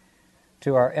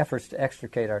to our efforts to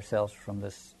extricate ourselves from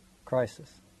this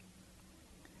crisis.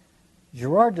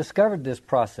 Girard discovered this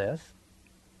process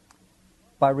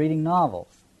by reading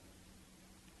novels,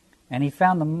 and he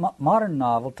found the modern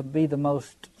novel to be the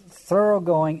most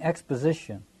thoroughgoing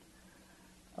exposition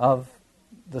of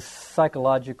the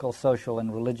psychological, social,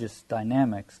 and religious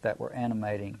dynamics that were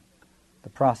animating the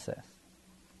process.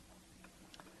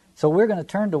 So we're going to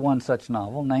turn to one such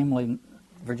novel, namely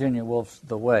Virginia Woolf's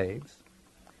The Waves,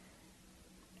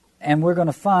 and we're going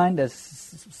to find, as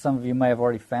some of you may have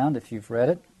already found if you've read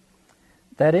it,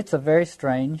 that it's a very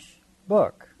strange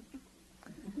book.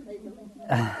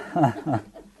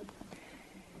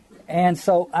 And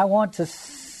so I want to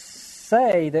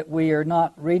say that we are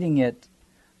not reading it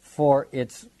for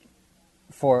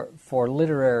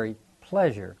literary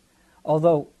pleasure,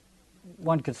 although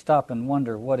one could stop and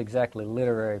wonder what exactly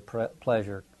literary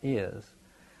pleasure is.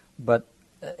 But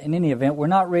in any event, we're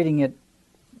not reading it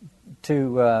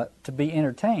to be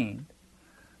entertained,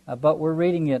 but we're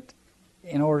reading it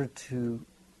in order to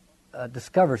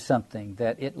discover something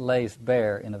that it lays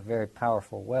bare in a very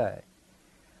powerful way.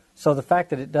 So the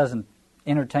fact that it doesn't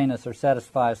entertain us or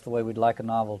satisfy us the way we'd like a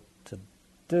novel to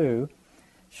do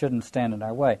shouldn't stand in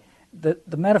our way.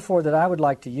 The metaphor that I would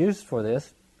like to use for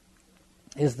this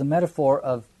is the metaphor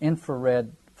of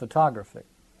infrared photography.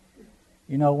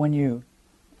 You know, when you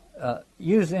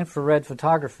use infrared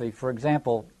photography, for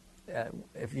example,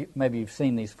 maybe you've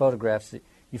seen these photographs.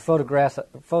 You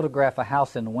photograph a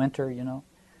house in winter, you know,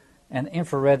 and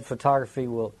infrared photography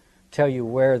will tell you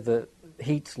where the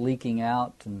heat's leaking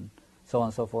out and so on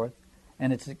and so forth.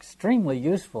 And it's extremely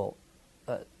useful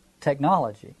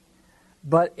technology.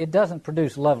 But it doesn't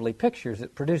produce lovely pictures.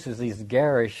 It produces these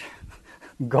garish,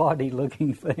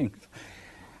 gaudy-looking things.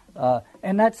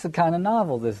 And that's the kind of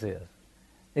novel this is.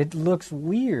 It looks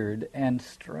weird and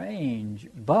strange,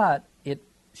 but it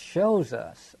shows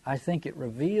us, I think it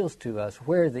reveals to us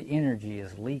where the energy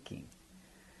is leaking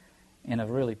in a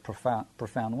really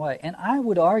profound way. And I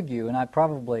would argue, and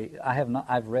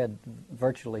I've read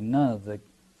virtually none of the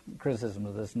criticism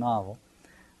of this novel.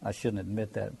 I shouldn't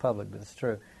admit that in public, but it's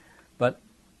true.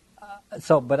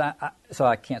 So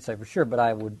I can't say for sure, but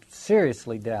I would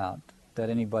seriously doubt that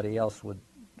anybody else would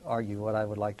argue what I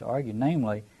would like to argue,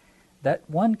 namely that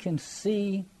one can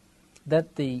see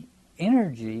that the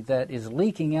energy that is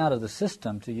leaking out of the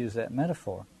system, to use that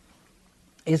metaphor,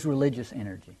 is religious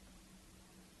energy.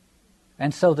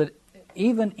 And so that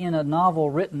even in a novel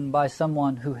written by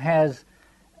someone who has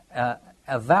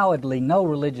avowedly no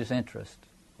religious interest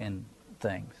in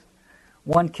things,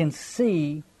 one can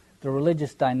see the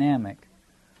religious dynamic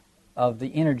of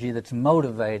the energy that's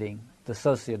motivating the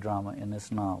sociodrama in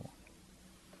this novel.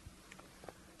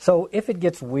 So if it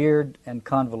gets weird and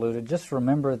convoluted, just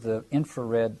remember the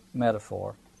infrared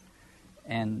metaphor,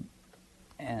 and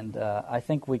I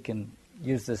think we can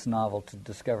use this novel to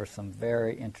discover some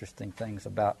very interesting things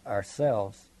about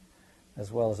ourselves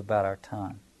as well as about our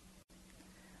time.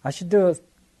 I should do a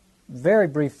very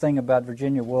brief thing about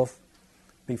Virginia Woolf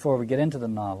before we get into the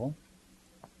novel.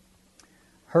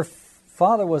 Her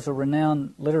father was a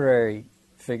renowned literary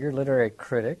figure, literary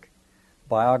critic,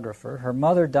 biographer. Her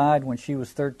mother died when she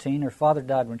was 13. Her father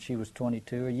died when she was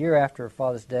 22. A year after her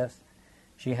father's death,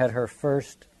 she had her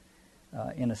first,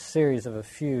 in a series of a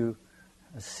few,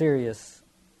 serious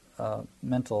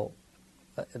mental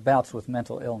bouts with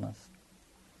mental illness.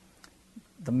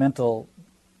 The mental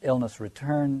illness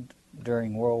returned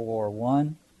during World War I.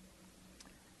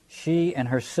 She and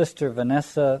her sister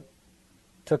Vanessa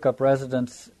took up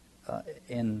residence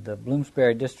in the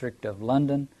Bloomsbury district of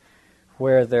London,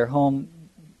 where their home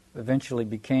eventually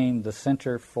became the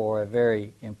center for a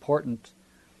very important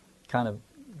kind of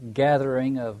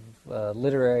gathering of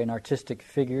literary and artistic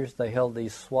figures. They held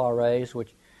these soirees,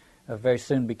 which very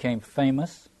soon became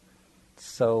famous.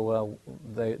 So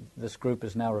this group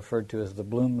is now referred to as the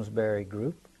Bloomsbury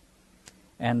Group.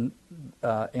 And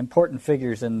important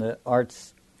figures in the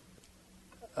arts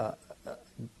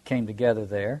came together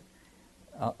there.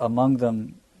 Among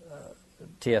them,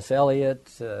 T.S.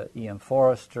 Eliot, E.M.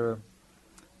 Forster,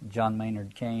 John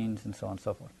Maynard Keynes, and so on and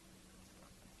so forth.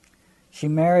 She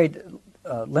married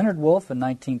Leonard Woolf in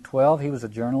 1912. He was a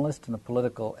journalist and a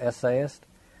political essayist.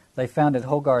 They founded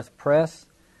Hogarth Press,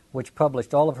 which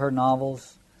published all of her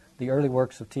novels, the early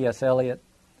works of T.S. Eliot,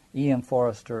 E.M.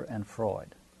 Forster, and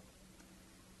Freud.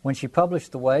 When she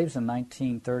published The Waves in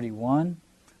 1931,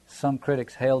 some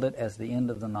critics hailed it as the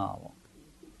end of the novel.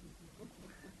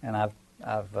 And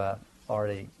I've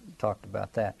already talked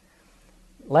about that.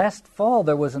 Last fall,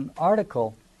 there was an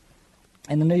article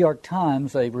in the New York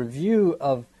Times, a review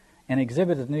of an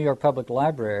exhibit at the New York Public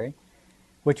Library,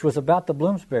 which was about the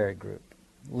Bloomsbury Group,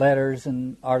 letters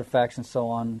and artifacts and so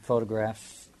on,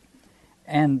 photographs.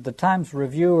 And the Times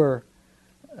reviewer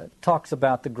talks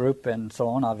about the group and so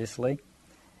on, obviously.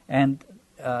 And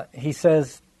he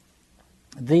says,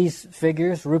 these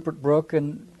figures, Rupert Brooke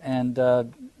and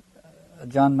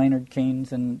John Maynard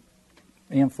Keynes and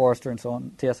E.M. Forster and so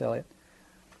on, T.S. Eliot,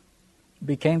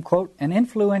 became, quote, an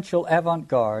influential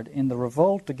avant-garde in the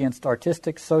revolt against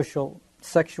artistic, social,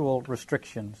 sexual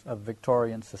restrictions of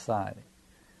Victorian society.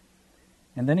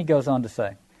 And then he goes on to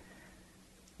say,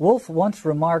 Woolf once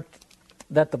remarked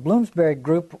that the Bloomsbury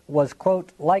Group was,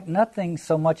 quote, like nothing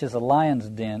so much as a lion's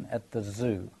den at the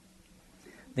zoo.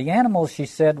 The animals, she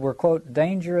said, were, quote,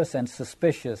 dangerous and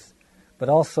suspicious, but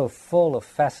also full of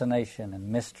fascination and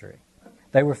mystery.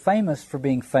 They were famous for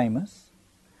being famous,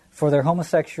 for their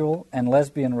homosexual and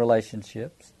lesbian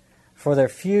relationships, for their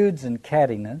feuds and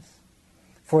cattiness,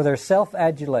 for their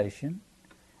self-adulation,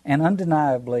 and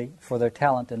undeniably for their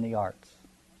talent in the arts.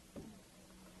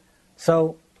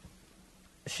 So,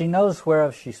 she knows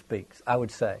whereof she speaks, I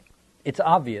would say. It's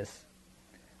obvious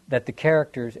that the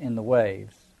characters in The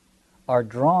Waves are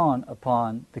drawn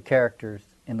upon the characters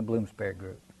in the Bloomsbury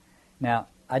Group. Now,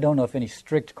 I don't know if any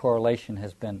strict correlation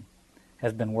has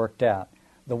been worked out.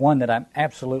 The one that I'm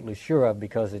absolutely sure of,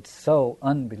 because it's so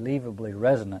unbelievably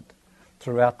resonant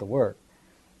throughout the work,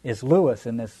 is Lewis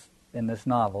in this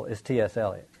novel is T.S.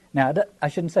 Eliot. Now, I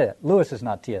shouldn't say that. Lewis is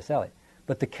not T.S. Eliot,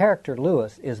 but the character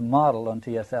Lewis is modeled on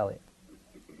T.S. Eliot.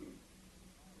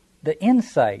 The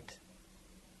insight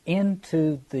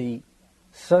into the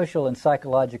social and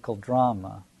psychological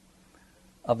drama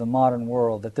of the modern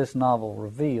world that this novel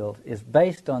revealed is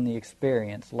based on the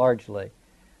experience, largely,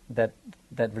 that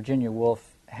Virginia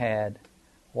Woolf had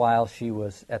while she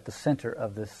was at the center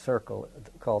of this circle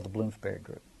called the Bloomsbury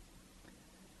Group.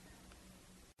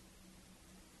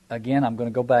 Again, I'm going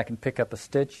to go back and pick up a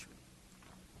stitch,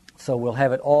 so we'll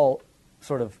have it all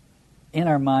sort of in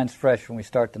our minds fresh when we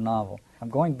start the novel. I'm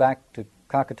going back to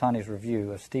Kakutani's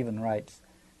review of Stephen Wright's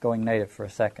Going Native for a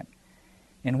second,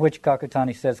 in which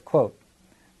Kakutani says, quote,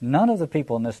 none of the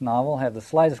people in this novel have the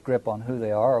slightest grip on who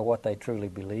they are or what they truly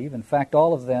believe. In fact,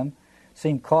 all of them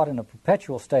seem caught in a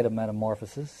perpetual state of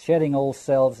metamorphosis, shedding old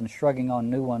selves and shrugging on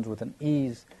new ones with an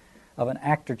ease of an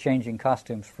actor changing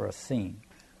costumes for a scene.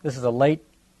 This is a late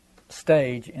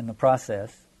stage in the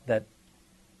process that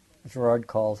Girard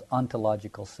calls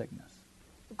ontological sickness.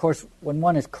 Of course, when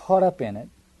one is caught up in it,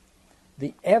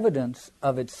 the evidence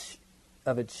of its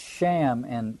sham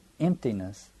and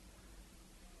emptiness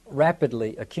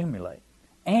rapidly accumulate,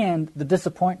 and the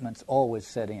disappointments always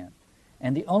set in.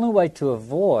 And the only way to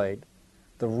avoid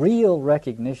the real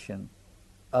recognition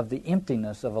of the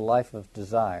emptiness of a life of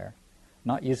desire,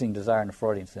 not using desire in the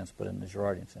Freudian sense, but in the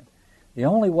Girardian sense, the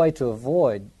only way to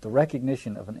avoid the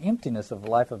recognition of an emptiness of a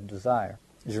life of desire,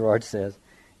 Girard says,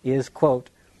 is,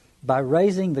 quote, by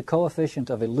raising the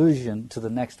coefficient of illusion to the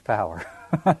next power.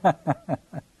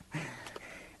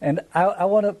 And I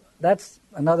want to, that's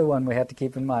another one we have to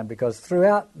keep in mind, because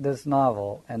throughout this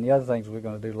novel and the other things we're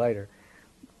going to do later,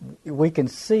 we can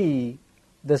see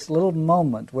this little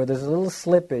moment where there's a little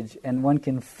slippage and one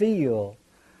can feel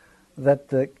that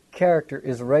the character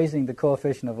is raising the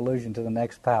coefficient of illusion to the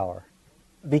next power,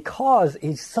 because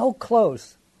he's so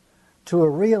close to a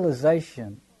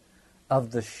realization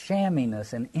of the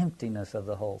shamminess and emptiness of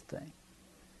the whole thing.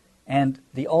 And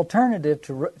the alternative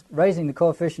to raising the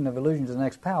coefficient of illusion to the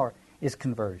next power is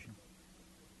conversion.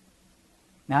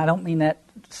 Now, I don't mean that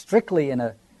strictly in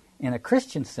a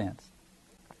Christian sense,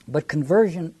 but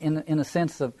conversion in a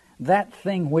sense of that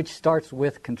thing which starts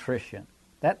with contrition,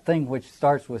 that thing which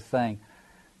starts with saying,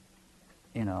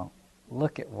 you know,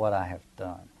 look at what I have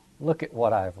done, look at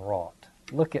what I've wrought,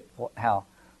 look at how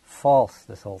false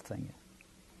this whole thing is.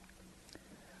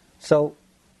 So,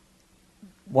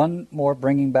 one more,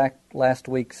 bringing back last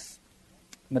week's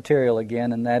material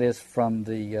again, and that is from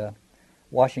the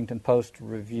Washington Post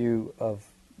review of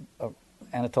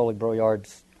Anatoly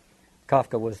Broyard's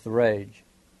Kafka Was the Rage,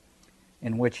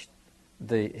 in which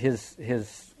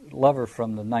his lover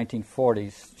from the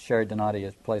 1940s, Sherry Donati,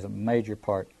 plays a major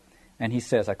part. And he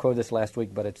says, I quoted this last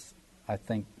week, but I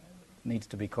think needs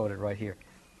to be quoted right here.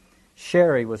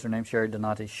 Sherry was her name, Sherry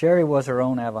Donati. Sherry was her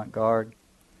own avant-garde.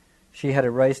 She had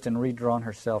erased and redrawn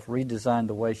herself, redesigned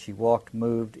the way she walked,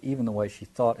 moved, even the way she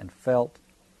thought and felt.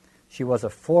 She was a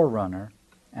forerunner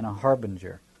and a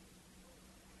harbinger.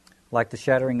 Like the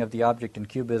shattering of the object in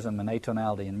cubism and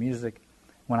atonality in music,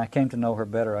 when I came to know her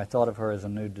better, I thought of her as a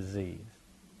new disease.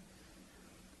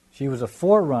 She was a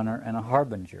forerunner and a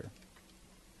harbinger.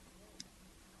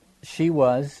 She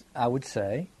was, I would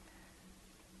say,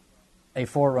 a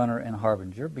forerunner and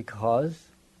harbinger because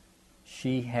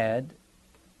she had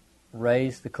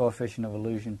raised the coefficient of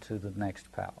illusion to the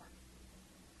next power.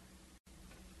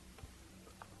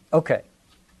 Okay.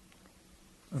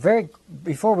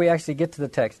 Before we actually get to the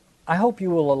text, I hope you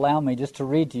will allow me just to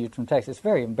read to you from text. It's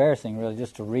very embarrassing, really,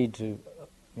 just to read to,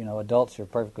 adults who are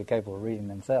perfectly capable of reading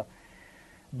themselves.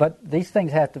 But these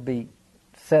things have to be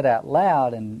said out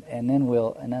loud, and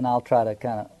then I'll try to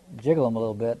kind of jiggle them a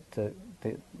little bit to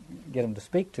get them to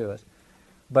speak to us.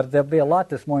 But there'll be a lot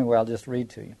this morning where I'll just read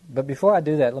to you. But before I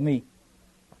do that, let me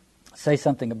say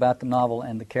something about the novel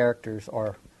and the characters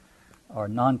or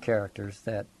non-characters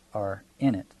that are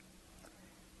in it.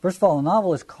 First of all, the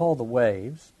novel is called The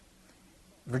Waves.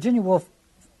 Virginia Woolf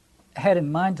had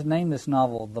in mind to name this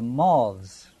novel The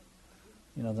Moths,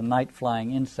 the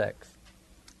night-flying insects.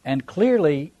 And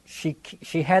clearly, she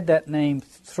had that name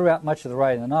throughout much of the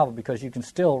writing of the novel, because you can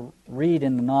still read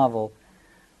in the novel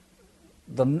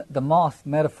the moth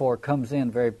metaphor comes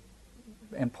in very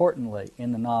importantly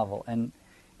in the novel. And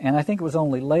I think it was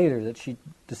only later that she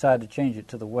decided to change it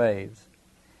to The Waves.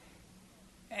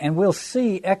 And we'll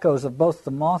see echoes of both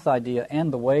the moth idea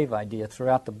and the wave idea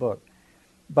throughout the book.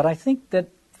 But I think that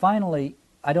finally,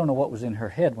 I don't know what was in her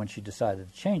head when she decided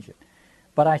to change it,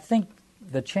 but I think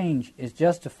the change is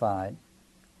justified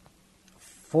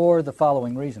for the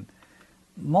following reason.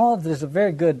 Moths is a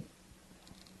very good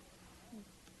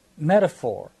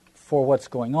metaphor for what's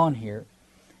going on here,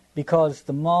 because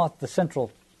the moth, the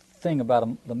central thing about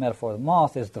the metaphor of the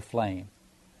moth is the flame.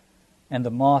 And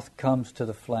the moth comes to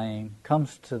the flame,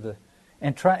 tries to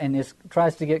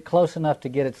get close enough to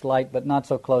get its light, but not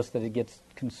so close that it gets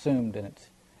consumed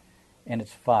in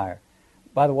its fire.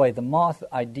 By the way, the moth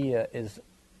idea is,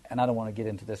 and I don't want to get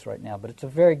into this right now, but it's a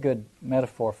very good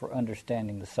metaphor for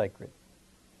understanding the sacred.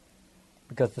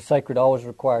 Because the sacred always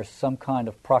requires some kind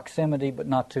of proximity, but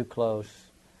not too close.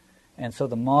 And so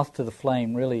the moth to the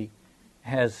flame really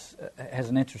has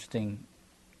an interesting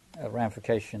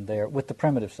ramification there with the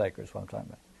primitive sacred is what I'm talking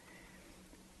about.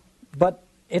 But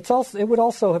it would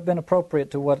also have been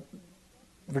appropriate to what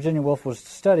Virginia Woolf was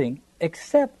studying,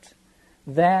 except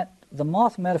that the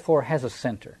moth metaphor has a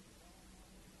center.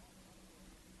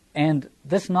 And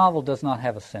this novel does not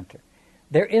have a center.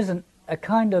 There is a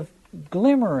kind of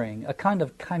glimmering, a kind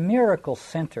of chimerical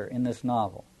center in this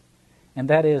novel, and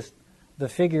that is the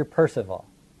figure Percival.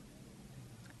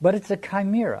 But it's a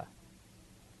chimera,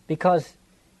 because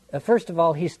first of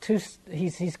all, he's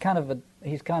kind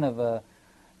of a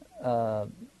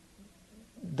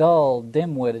dull,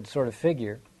 dim-witted sort of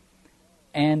figure,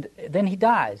 and then he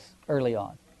dies early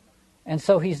on, and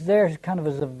so he's there kind of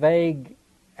as a vague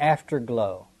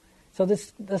afterglow. So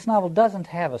this novel doesn't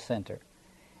have a center,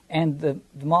 and the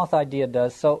moth idea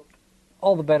does. So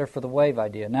all the better for the wave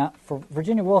idea. Now, for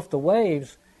Virginia Woolf, the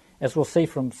waves, as we'll see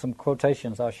from some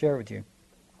quotations I'll share with you,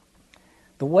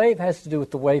 the wave has to do with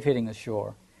the wave hitting the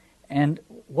shore. And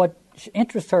what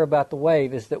interests her about the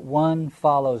wave is that one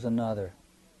follows another,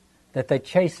 that they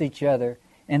chase each other,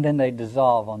 and then they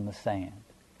dissolve on the sand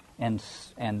and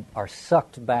are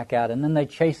sucked back out, and then they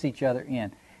chase each other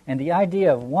in. And the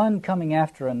idea of one coming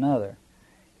after another,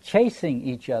 chasing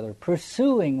each other,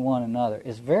 pursuing one another,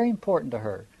 is very important to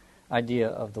her idea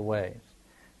of the waves.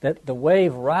 That the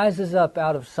wave rises up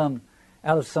out of some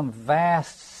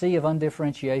vast sea of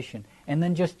undifferentiation, and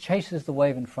then just chases the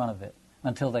wave in front of it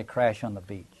until they crash on the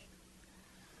beach.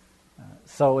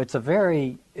 So it's a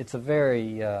very,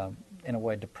 in a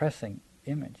way, depressing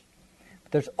image.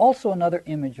 But there's also another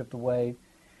image of the wave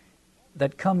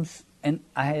that comes, and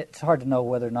it's hard to know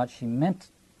whether or not she meant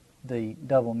the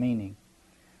double meaning,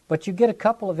 but you get a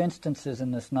couple of instances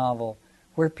in this novel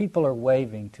where people are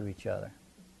waving to each other.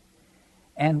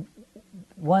 And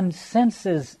one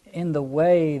senses in the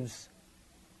waves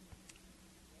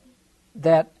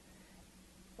that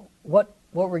what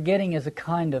we're getting is a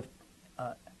kind of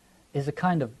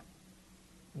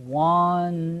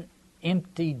wan,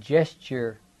 empty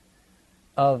gesture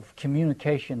of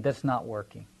communication that's not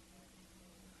working.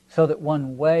 So that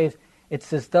one waves,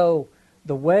 it's as though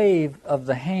the wave of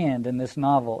the hand in this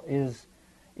novel is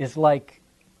like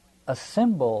a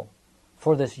symbol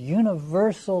for this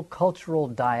universal cultural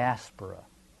diaspora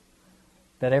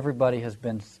that everybody has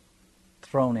been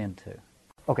thrown into.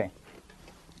 Okay,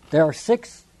 there are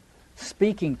 6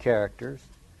 speaking characters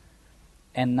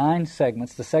and 9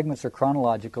 segments. The segments are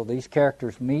chronological. These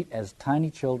characters meet as tiny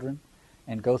children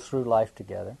and go through life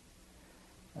together,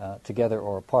 together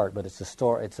or apart. But it's a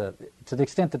story. To the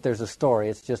extent that there's a story,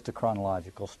 it's just a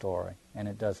chronological story, and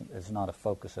it's not a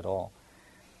focus at all.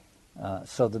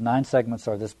 So the 9 segments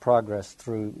are this progress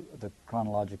through the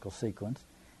chronological sequence,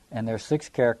 and there are 6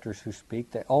 characters who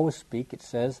speak. They always speak. It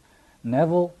says,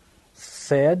 Neville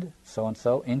said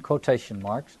so-and-so in quotation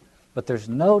marks, but there's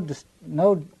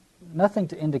nothing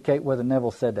to indicate whether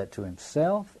Neville said that to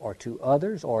himself or to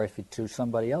others, or if to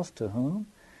somebody else, to whom.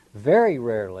 Very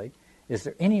rarely is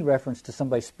there any reference to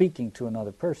somebody speaking to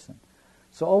another person.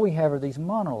 So all we have are these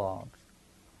monologues,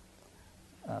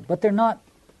 but they're not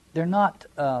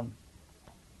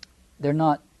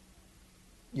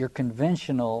your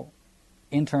conventional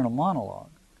internal monologue.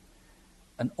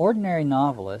 An ordinary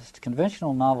novelist,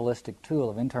 conventional novelistic tool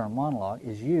of internal monologue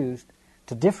is used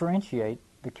to differentiate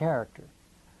the character.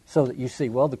 So that you see,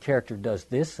 well, the character does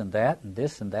this and that and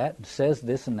this and that and says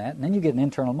this and that, and then you get an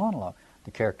internal monologue.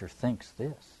 The character thinks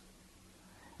this.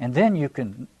 And then you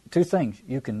can, 2 things.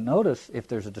 You can notice if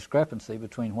there's a discrepancy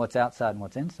between what's outside and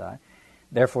what's inside.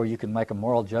 Therefore, you can make a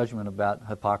moral judgment about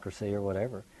hypocrisy or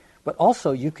whatever. But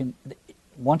also, you can,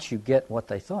 once you get what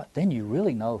they thought, then you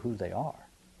really know who they are.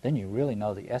 Then you really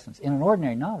know the essence. In an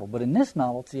ordinary novel, but in this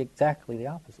novel, it's exactly the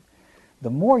opposite.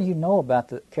 The more you know about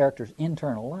the character's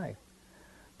internal life,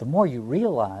 the more you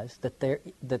realize that the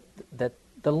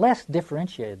less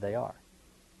differentiated they are.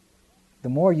 The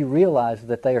more you realize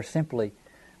that they are simply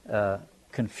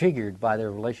configured by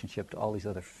their relationship to all these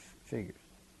other figures.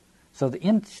 So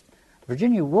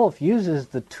Virginia Woolf uses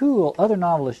the tool other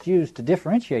novelists use to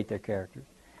differentiate their characters.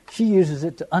 She uses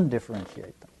it to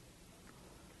undifferentiate them.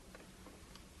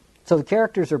 So the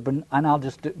characters are, and I'll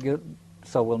just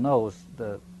so we'll know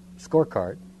the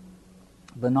scorecard.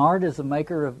 Bernard is a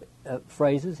maker of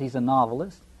phrases. He's a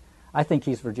novelist. I think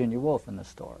he's Virginia Woolf in this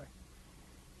story.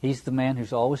 He's the man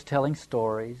who's always telling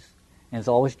stories and is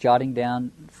always jotting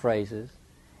down phrases,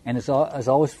 and is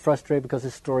always frustrated because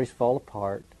his stories fall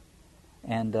apart.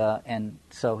 And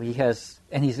so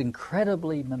he's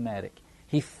incredibly mimetic.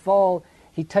 He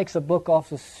takes a book off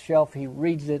the shelf, he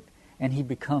reads it, and he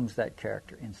becomes that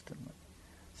character instantly.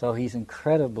 So he's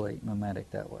incredibly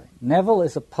mimetic that way. Neville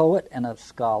is a poet and a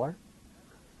scholar,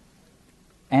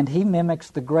 and he mimics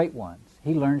the great ones.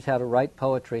 He learns how to write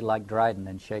poetry like Dryden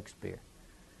and Shakespeare.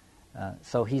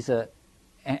 So he's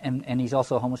and he's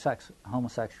also a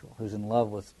homosexual who's in love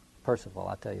with Percival.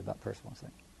 I'll tell you about Percival in a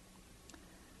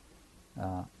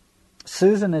second.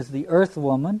 Susan is the earth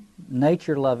woman,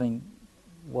 nature-loving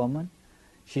woman.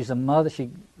 She's a mother.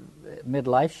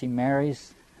 Midlife, she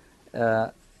marries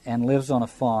and lives on a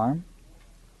farm.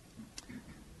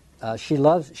 She's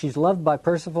loved by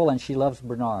Percival, and she loves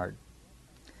Bernard.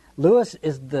 Lewis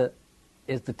is the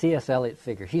T.S. Eliot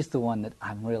figure. He's the one that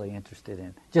I'm really interested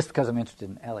in, just because I'm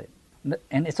interested in Eliot.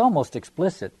 And it's almost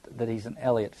explicit that he's an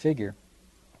Eliot figure.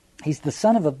 He's the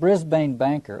son of a Brisbane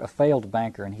banker, a failed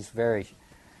banker, and he's very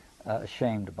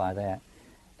ashamed by that.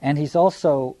 And he's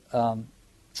also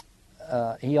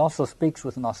he also speaks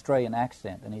with an Australian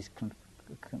accent, and he's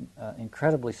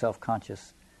incredibly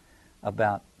self-conscious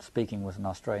about speaking with an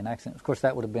Australian accent. Of course,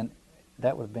 that would have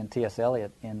been T.S.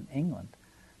 Eliot in England,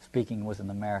 speaking with an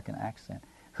American accent.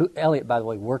 Eliot, by the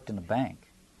way, worked in a bank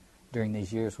during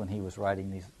these years when he was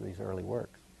writing these early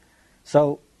works.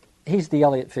 So he's the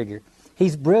Eliot figure.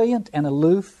 He's brilliant and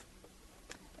aloof,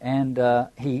 and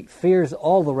he fears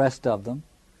all the rest of them,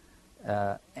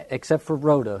 except for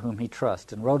Rhoda, whom he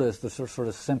trusts. And Rhoda is the sort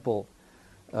of simple,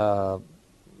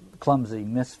 clumsy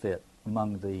misfit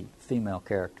among the female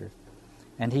characters.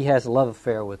 And he has a love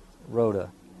affair with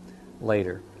Rhoda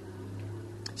later.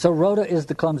 So Rhoda is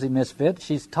the clumsy misfit.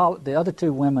 The other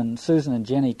two women, Susan and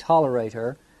Jenny, tolerate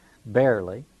her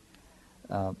barely.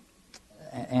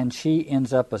 And she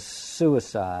ends up a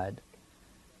suicide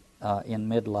in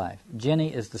midlife.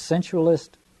 Jenny is the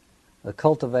sensualist, the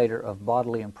cultivator of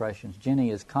bodily impressions.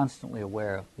 Jenny is constantly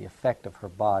aware of the effect of her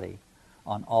body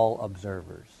on all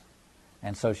observers.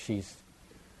 And so she's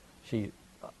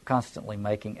constantly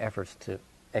making efforts to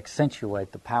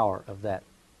accentuate the power of that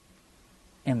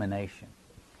emanation.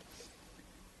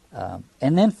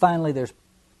 And then finally there's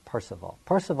Percival.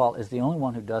 Percival is the only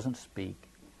one who doesn't speak,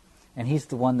 and he's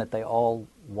the one that they all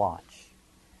watch.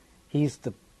 He's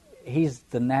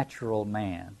the natural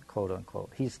man, quote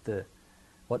unquote. He's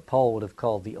what Paul would have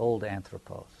called the old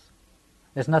anthropos.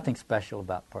 There's nothing special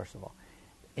about Percival.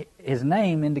 His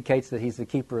name indicates that he's the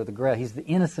keeper of the grail. He's the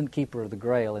innocent keeper of the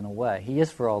grail in a way. He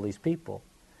is for all these people,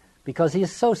 because he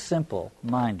is so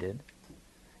simple-minded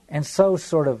and so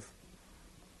sort of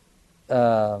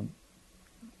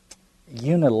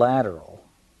unilateral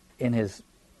in his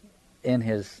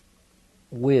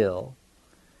will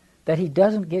that he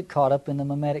doesn't get caught up in the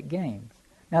mimetic games.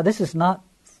 Now, this is not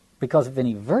because of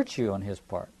any virtue on his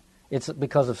part. It's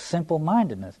because of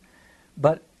simple-mindedness.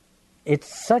 But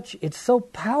it's so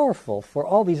powerful for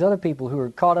all these other people who are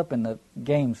caught up in the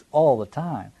games all the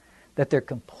time that they're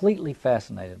completely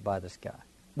fascinated by this guy.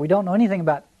 We don't know anything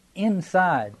about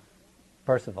inside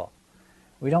Percival.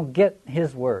 We don't get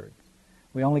his words.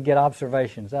 We only get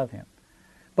observations of him.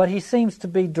 But he seems to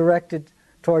be directed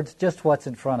towards just what's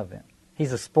in front of him.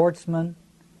 He's a sportsman.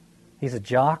 He's a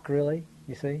jock, really,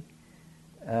 you see,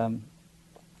 and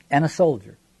a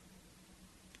soldier.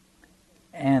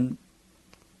 And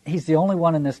he's the only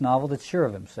one in this novel that's sure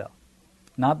of himself.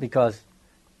 Not because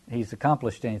he's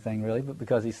accomplished anything, really, but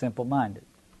because he's simple-minded.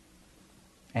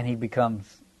 And he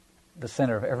becomes the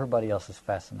center of everybody else's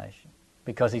fascination,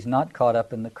 because he's not caught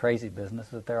up in the crazy business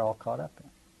that they're all caught up in.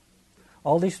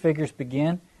 All these figures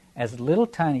begin as little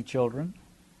tiny children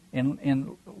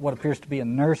in what appears to be a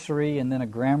nursery, and then a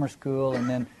grammar school, and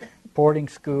then boarding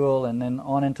school, and then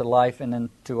on into life, and then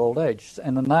to old age.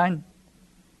 And the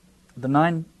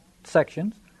nine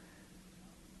sections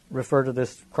refer to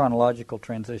this chronological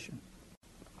transition.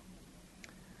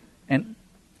 And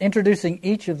introducing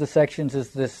each of the sections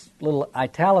is this little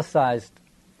italicized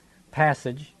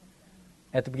passage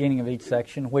at the beginning of each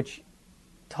section, which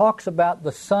talks about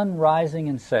the sun rising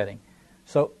and setting.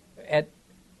 So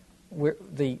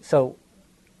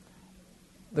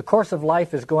the course of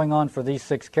life is going on for these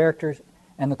six characters,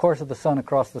 and the course of the sun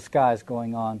across the sky is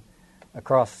going on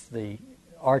across the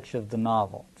arch of the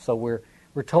novel. So we're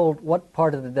told what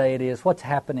part of the day it is, what's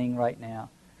happening right now.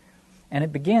 And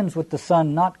it begins with the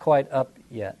sun not quite up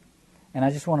yet. And I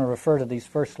just want to refer to these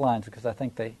first lines because I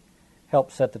think they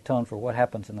help set the tone for what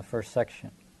happens in the first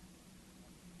section.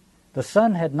 The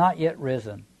sun had not yet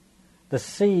risen. The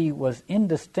sea was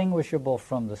indistinguishable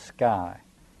from the sky,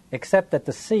 except that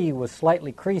the sea was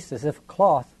slightly creased as if a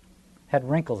cloth had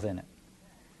wrinkles in it.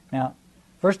 Now,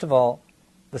 first of all,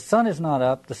 the sun is not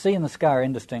up, the sea and the sky are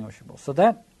indistinguishable. So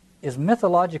that is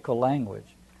mythological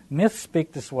language. Myths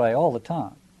speak this way all the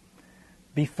time.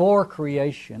 Before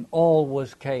creation, all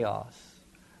was chaos.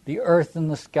 The earth and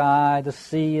the sky, the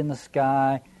sea and the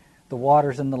sky, the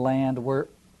waters and the land were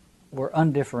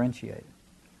undifferentiated.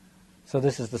 So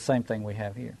this is the same thing we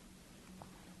have here.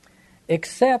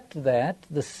 Except that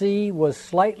the sea was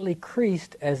slightly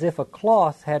creased as if a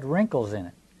cloth had wrinkles in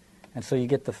it. And so you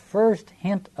get the first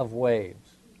hint of waves.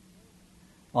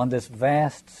 on this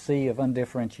vast sea of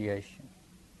undifferentiation.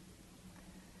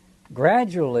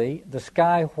 Gradually, the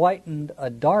sky whitened a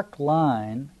dark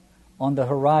line on the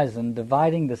horizon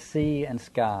dividing the sea and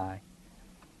sky,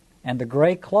 and the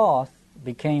gray cloth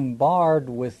became barred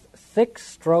with thick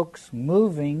strokes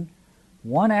moving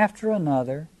one after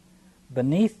another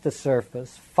beneath the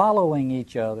surface, following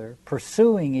each other,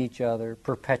 pursuing each other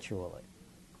perpetually.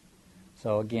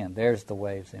 So again, there's the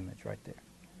waves image right there.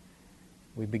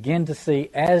 We begin to see,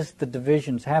 as the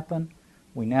divisions happen,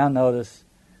 we now notice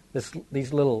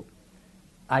these little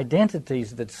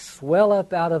identities that swell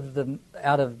up out of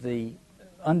the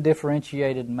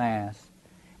undifferentiated mass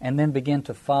and then begin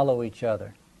to follow each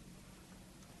other.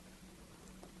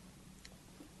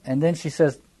 And then she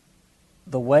says,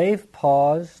 the wave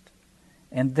paused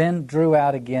and then drew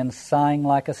out again, sighing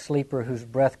like a sleeper whose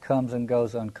breath comes and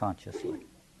goes unconsciously.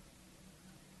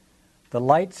 The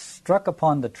light struck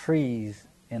upon the trees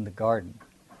in the garden.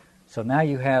 So now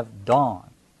you have dawn.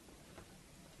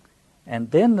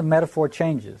 And then the metaphor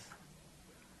changes.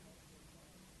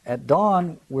 At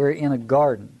dawn, we're in a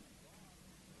garden.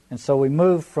 And so we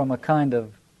move from a kind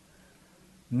of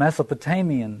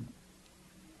Mesopotamian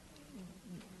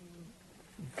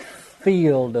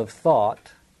field of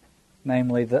thought,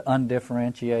 namely the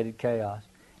undifferentiated chaos,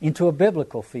 into a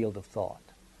biblical field of thought,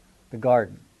 the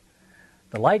garden.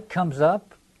 The light comes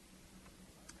up,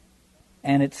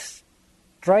 and it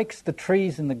strikes the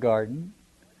trees in the garden,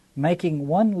 making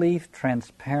one leaf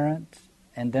transparent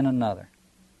and then another.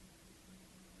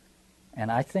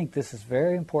 And I think this is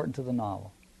very important to the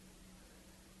novel.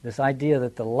 This idea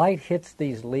that the light hits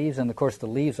these leaves, and of course the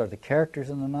leaves are the characters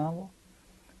in the novel.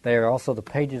 They are also the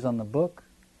pages on the book.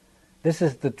 This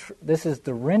is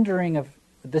the rendering of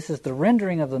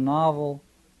the novel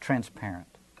transparent.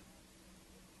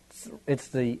 It's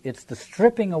the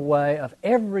stripping away of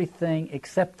everything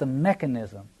except the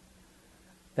mechanism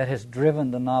that has driven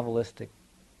the novelistic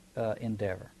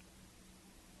endeavor.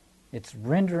 It's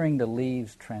rendering the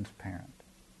leaves transparent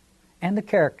and the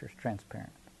characters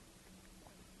transparent.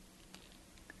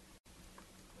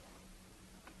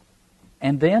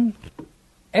 And then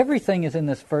everything is in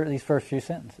these first few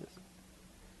sentences.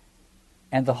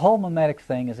 And the whole mimetic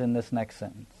thing is in this next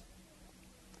sentence.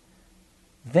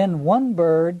 Then one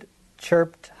bird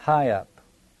chirped high up.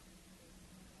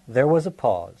 There was a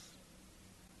pause.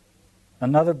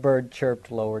 Another bird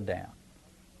chirped lower down.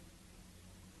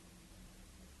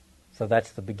 So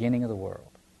that's the beginning of the world.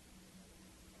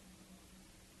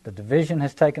 The division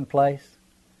has taken place,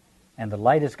 and the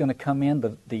light is going to come in,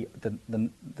 the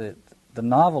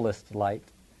novelist light,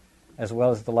 as well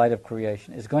as the light of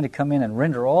creation, is going to come in and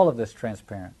render all of this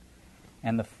transparent.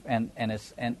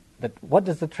 What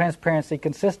does the transparency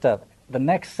consist of? The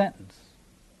next sentence.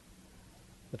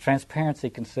 The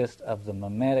transparency consists of the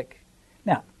mimetic.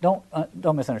 Now,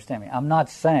 don't misunderstand me. I'm not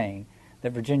saying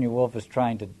that Virginia Woolf is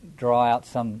trying to draw out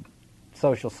some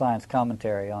social science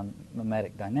commentary on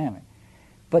mimetic dynamic,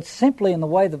 but simply in the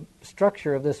way the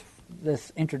structure of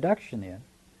this introduction is,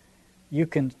 you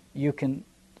can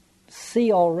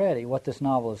see already what this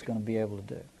novel is going to be able to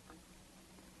do.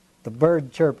 The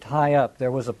bird chirped high up.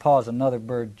 There was a pause. Another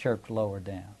bird chirped lower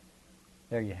down.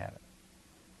 There you have it.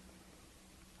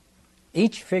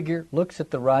 Each figure looks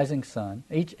at the rising sun,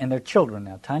 and they're children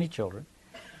now, tiny children,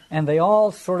 and they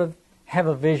all sort of have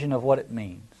a vision of what it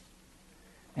means.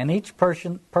 And each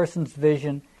person's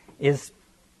vision is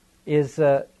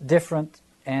different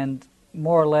and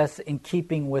more or less in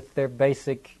keeping with their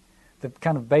the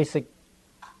kind of basic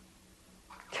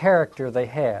character they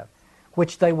have,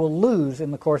 which they will lose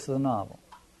in the course of the novel.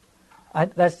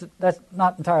 That's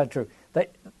not entirely true.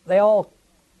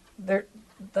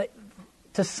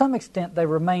 To some extent, they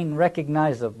remain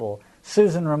recognizable.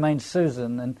 Susan remains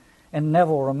Susan, and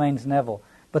Neville remains Neville.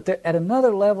 But at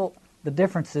another level, the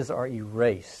differences are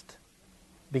erased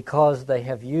because they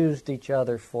have used each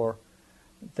other for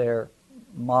their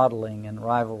modeling and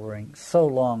rivaling so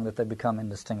long that they become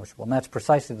indistinguishable. And that's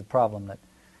precisely the problem that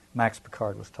Max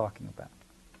Picard was talking about.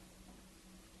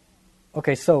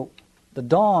 Okay, so the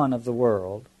dawn of the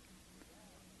world,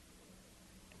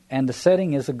 and the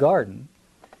setting is a garden.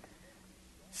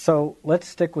 So let's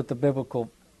stick with the biblical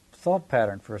thought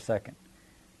pattern for a second.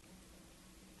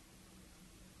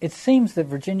 It seems that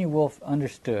Virginia Woolf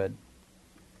understood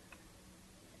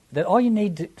that all you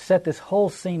need to set this whole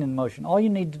scene in motion, all you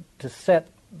need to set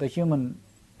the human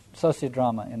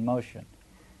sociodrama in motion,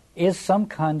 is some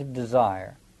kind of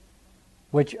desire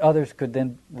which others could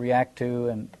then react to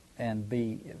and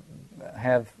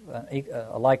have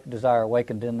a like desire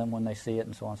awakened in them when they see it,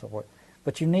 and so on and so forth.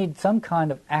 But you need some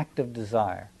kind of active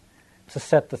desire to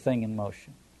set the thing in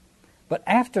motion. But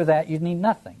after that, you need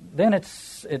nothing. Then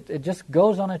it just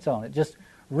goes on its own. It just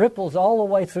ripples all the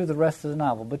way through the rest of the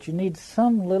novel. But you need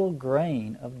some little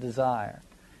grain of desire,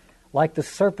 like the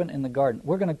serpent in the garden.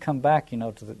 We're going to come back, to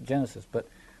the Genesis, but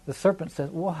the serpent says,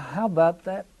 well, how about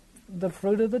that, the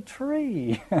fruit of the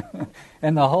tree?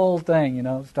 And the whole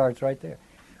thing, starts right there.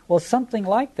 Well, something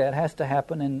like that has to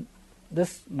happen in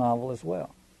this novel as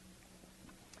well.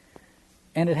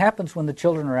 And it happens when the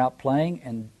children are out playing,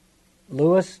 and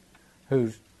Lewis,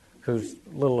 who's a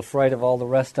little afraid of all the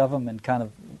rest of them and kind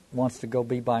of wants to go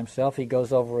be by himself, he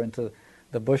goes over into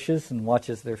the bushes and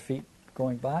watches their feet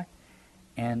going by,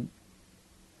 and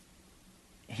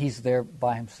he's there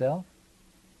by himself,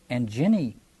 and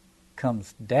Jenny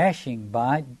comes dashing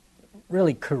by,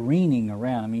 really careening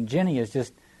around. I mean, Jenny is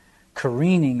just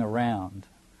careening around,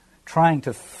 trying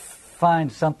to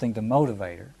find something to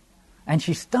motivate her. And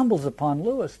she stumbles upon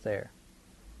Lewis there,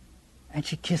 and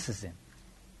she kisses him.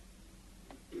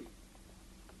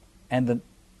 And the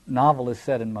novel is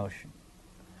set in motion.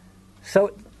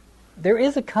 So there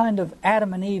is a kind of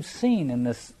Adam and Eve scene in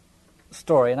this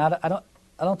story, and I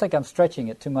don't think I'm stretching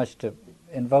it too much to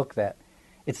invoke that.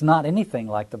 It's not anything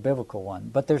like the biblical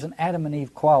one, but there's an Adam and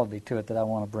Eve quality to it that I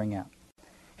want to bring out.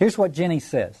 Here's what Jenny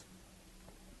says.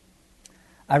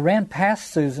 I ran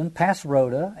past Susan, past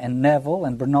Rhoda and Neville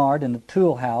and Bernard in the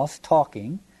tool house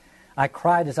talking. I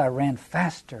cried as I ran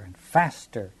faster and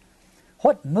faster.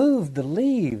 What moved the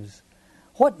leaves?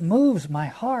 What moves my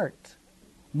heart?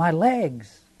 My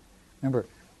legs? Remember,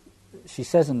 she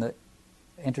says in the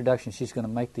introduction she's going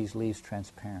to make these leaves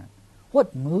transparent.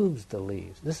 What moves the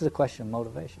leaves? This is a question of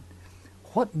motivation.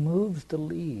 What moves the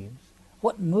leaves?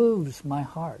 What moves my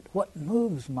heart? What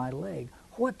moves my leg?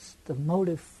 What's the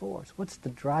motive force? What's the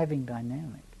driving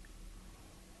dynamic?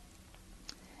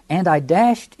 And I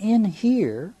dashed in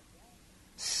here,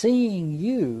 seeing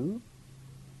you.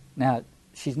 Now,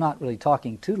 she's not really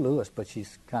talking to Lewis, but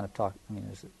she's kind of talking. I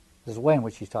mean, there's a way in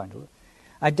which she's talking to Lewis.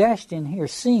 I dashed in here,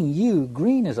 seeing you,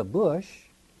 green as a bush,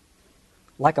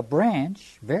 like a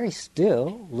branch, very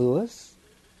still, Lewis,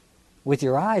 with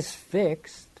your eyes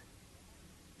fixed.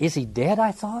 Is he dead,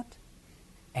 I thought,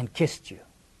 and kissed you.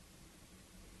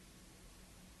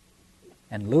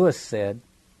 And Lewis said,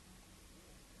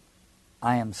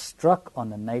 I am struck on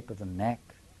the nape of the neck.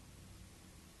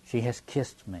 She has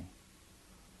kissed me.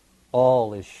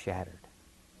 All is shattered.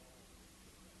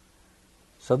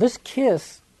 So this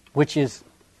kiss, which is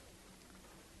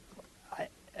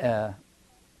as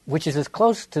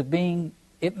close to being,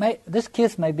 this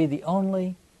kiss may be the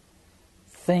only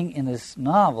thing in this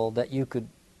novel that you could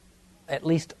at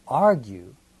least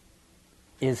argue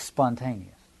is spontaneous.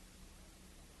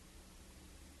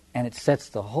 And it sets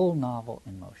the whole novel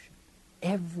in motion.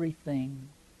 Everything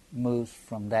moves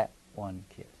from that one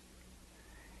kiss.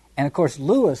 And of course,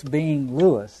 Lewis, being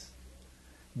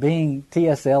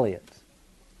T.S. Eliot,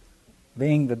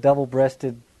 being the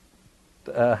double-breasted,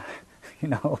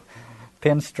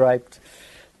 pinstriped,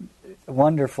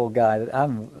 wonderful guy. I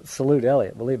salute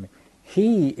Eliot, believe me.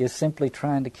 He is simply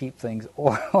trying to keep things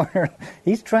orderly.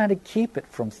 He's trying to keep it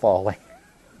from falling.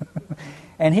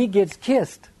 And he gets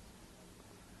kissed.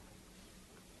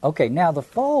 Okay, now the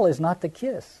fall is not the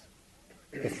kiss.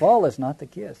 The fall is not the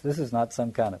kiss. This is not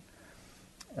some kind of...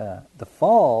 the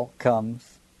fall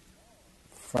comes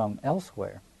from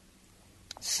elsewhere.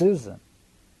 Susan.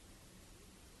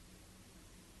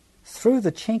 Through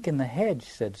the chink in the hedge,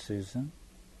 said Susan,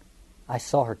 I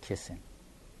saw her kiss him.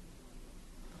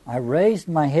 I raised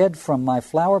my head from my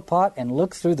flower pot and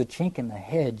looked through the chink in the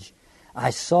hedge.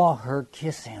 I saw her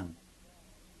kiss him.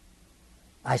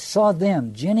 I saw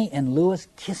them, Jenny and Lewis,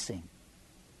 kissing.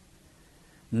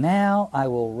 Now I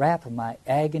will wrap my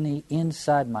agony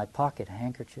inside my pocket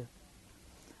handkerchief.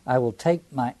 I will take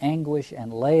my anguish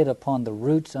and lay it upon the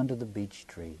roots under the beech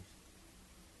trees.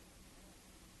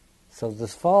 So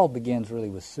this fall begins really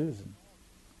with Susan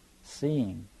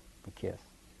seeing the kiss.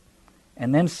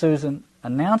 And then Susan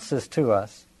announces to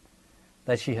us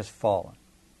that she has fallen.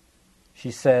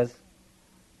 She says,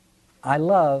 I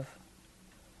love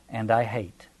and I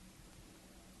hate.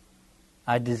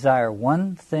 I desire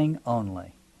one thing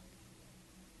only.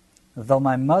 Though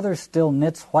my mother still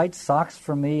knits white socks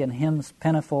for me and hems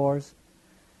pinafores,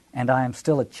 and I am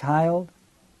still a child,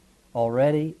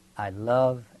 already I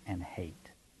love and hate.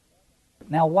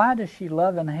 Now, why does she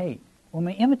love and hate? When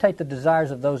we imitate the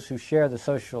desires of those who share the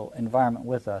social environment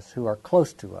with us, who are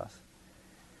close to us,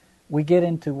 we get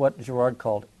into what Girard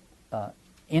called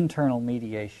internal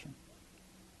mediation.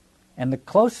 And the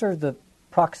closer the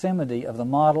proximity of the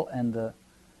model and the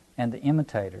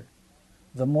imitator,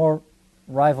 the more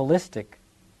rivalistic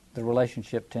the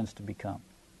relationship tends to become.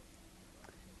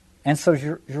 And so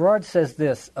Girard says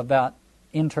this about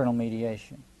internal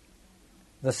mediation.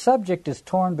 The subject is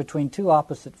torn between two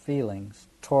opposite feelings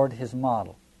toward his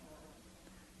model,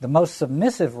 the most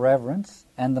submissive reverence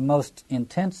and the most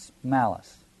intense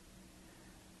malice.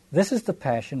 This is the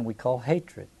passion we call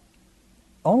hatred.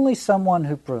 Only someone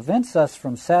who prevents us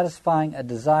from satisfying a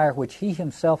desire which he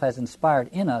himself has inspired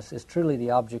in us is truly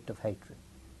the object of hatred.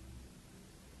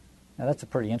 Now that's a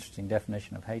pretty interesting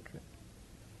definition of hatred.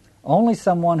 Only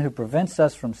someone who prevents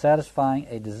us from satisfying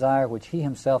a desire which he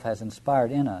himself has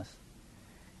inspired in us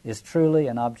is truly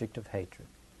an object of hatred.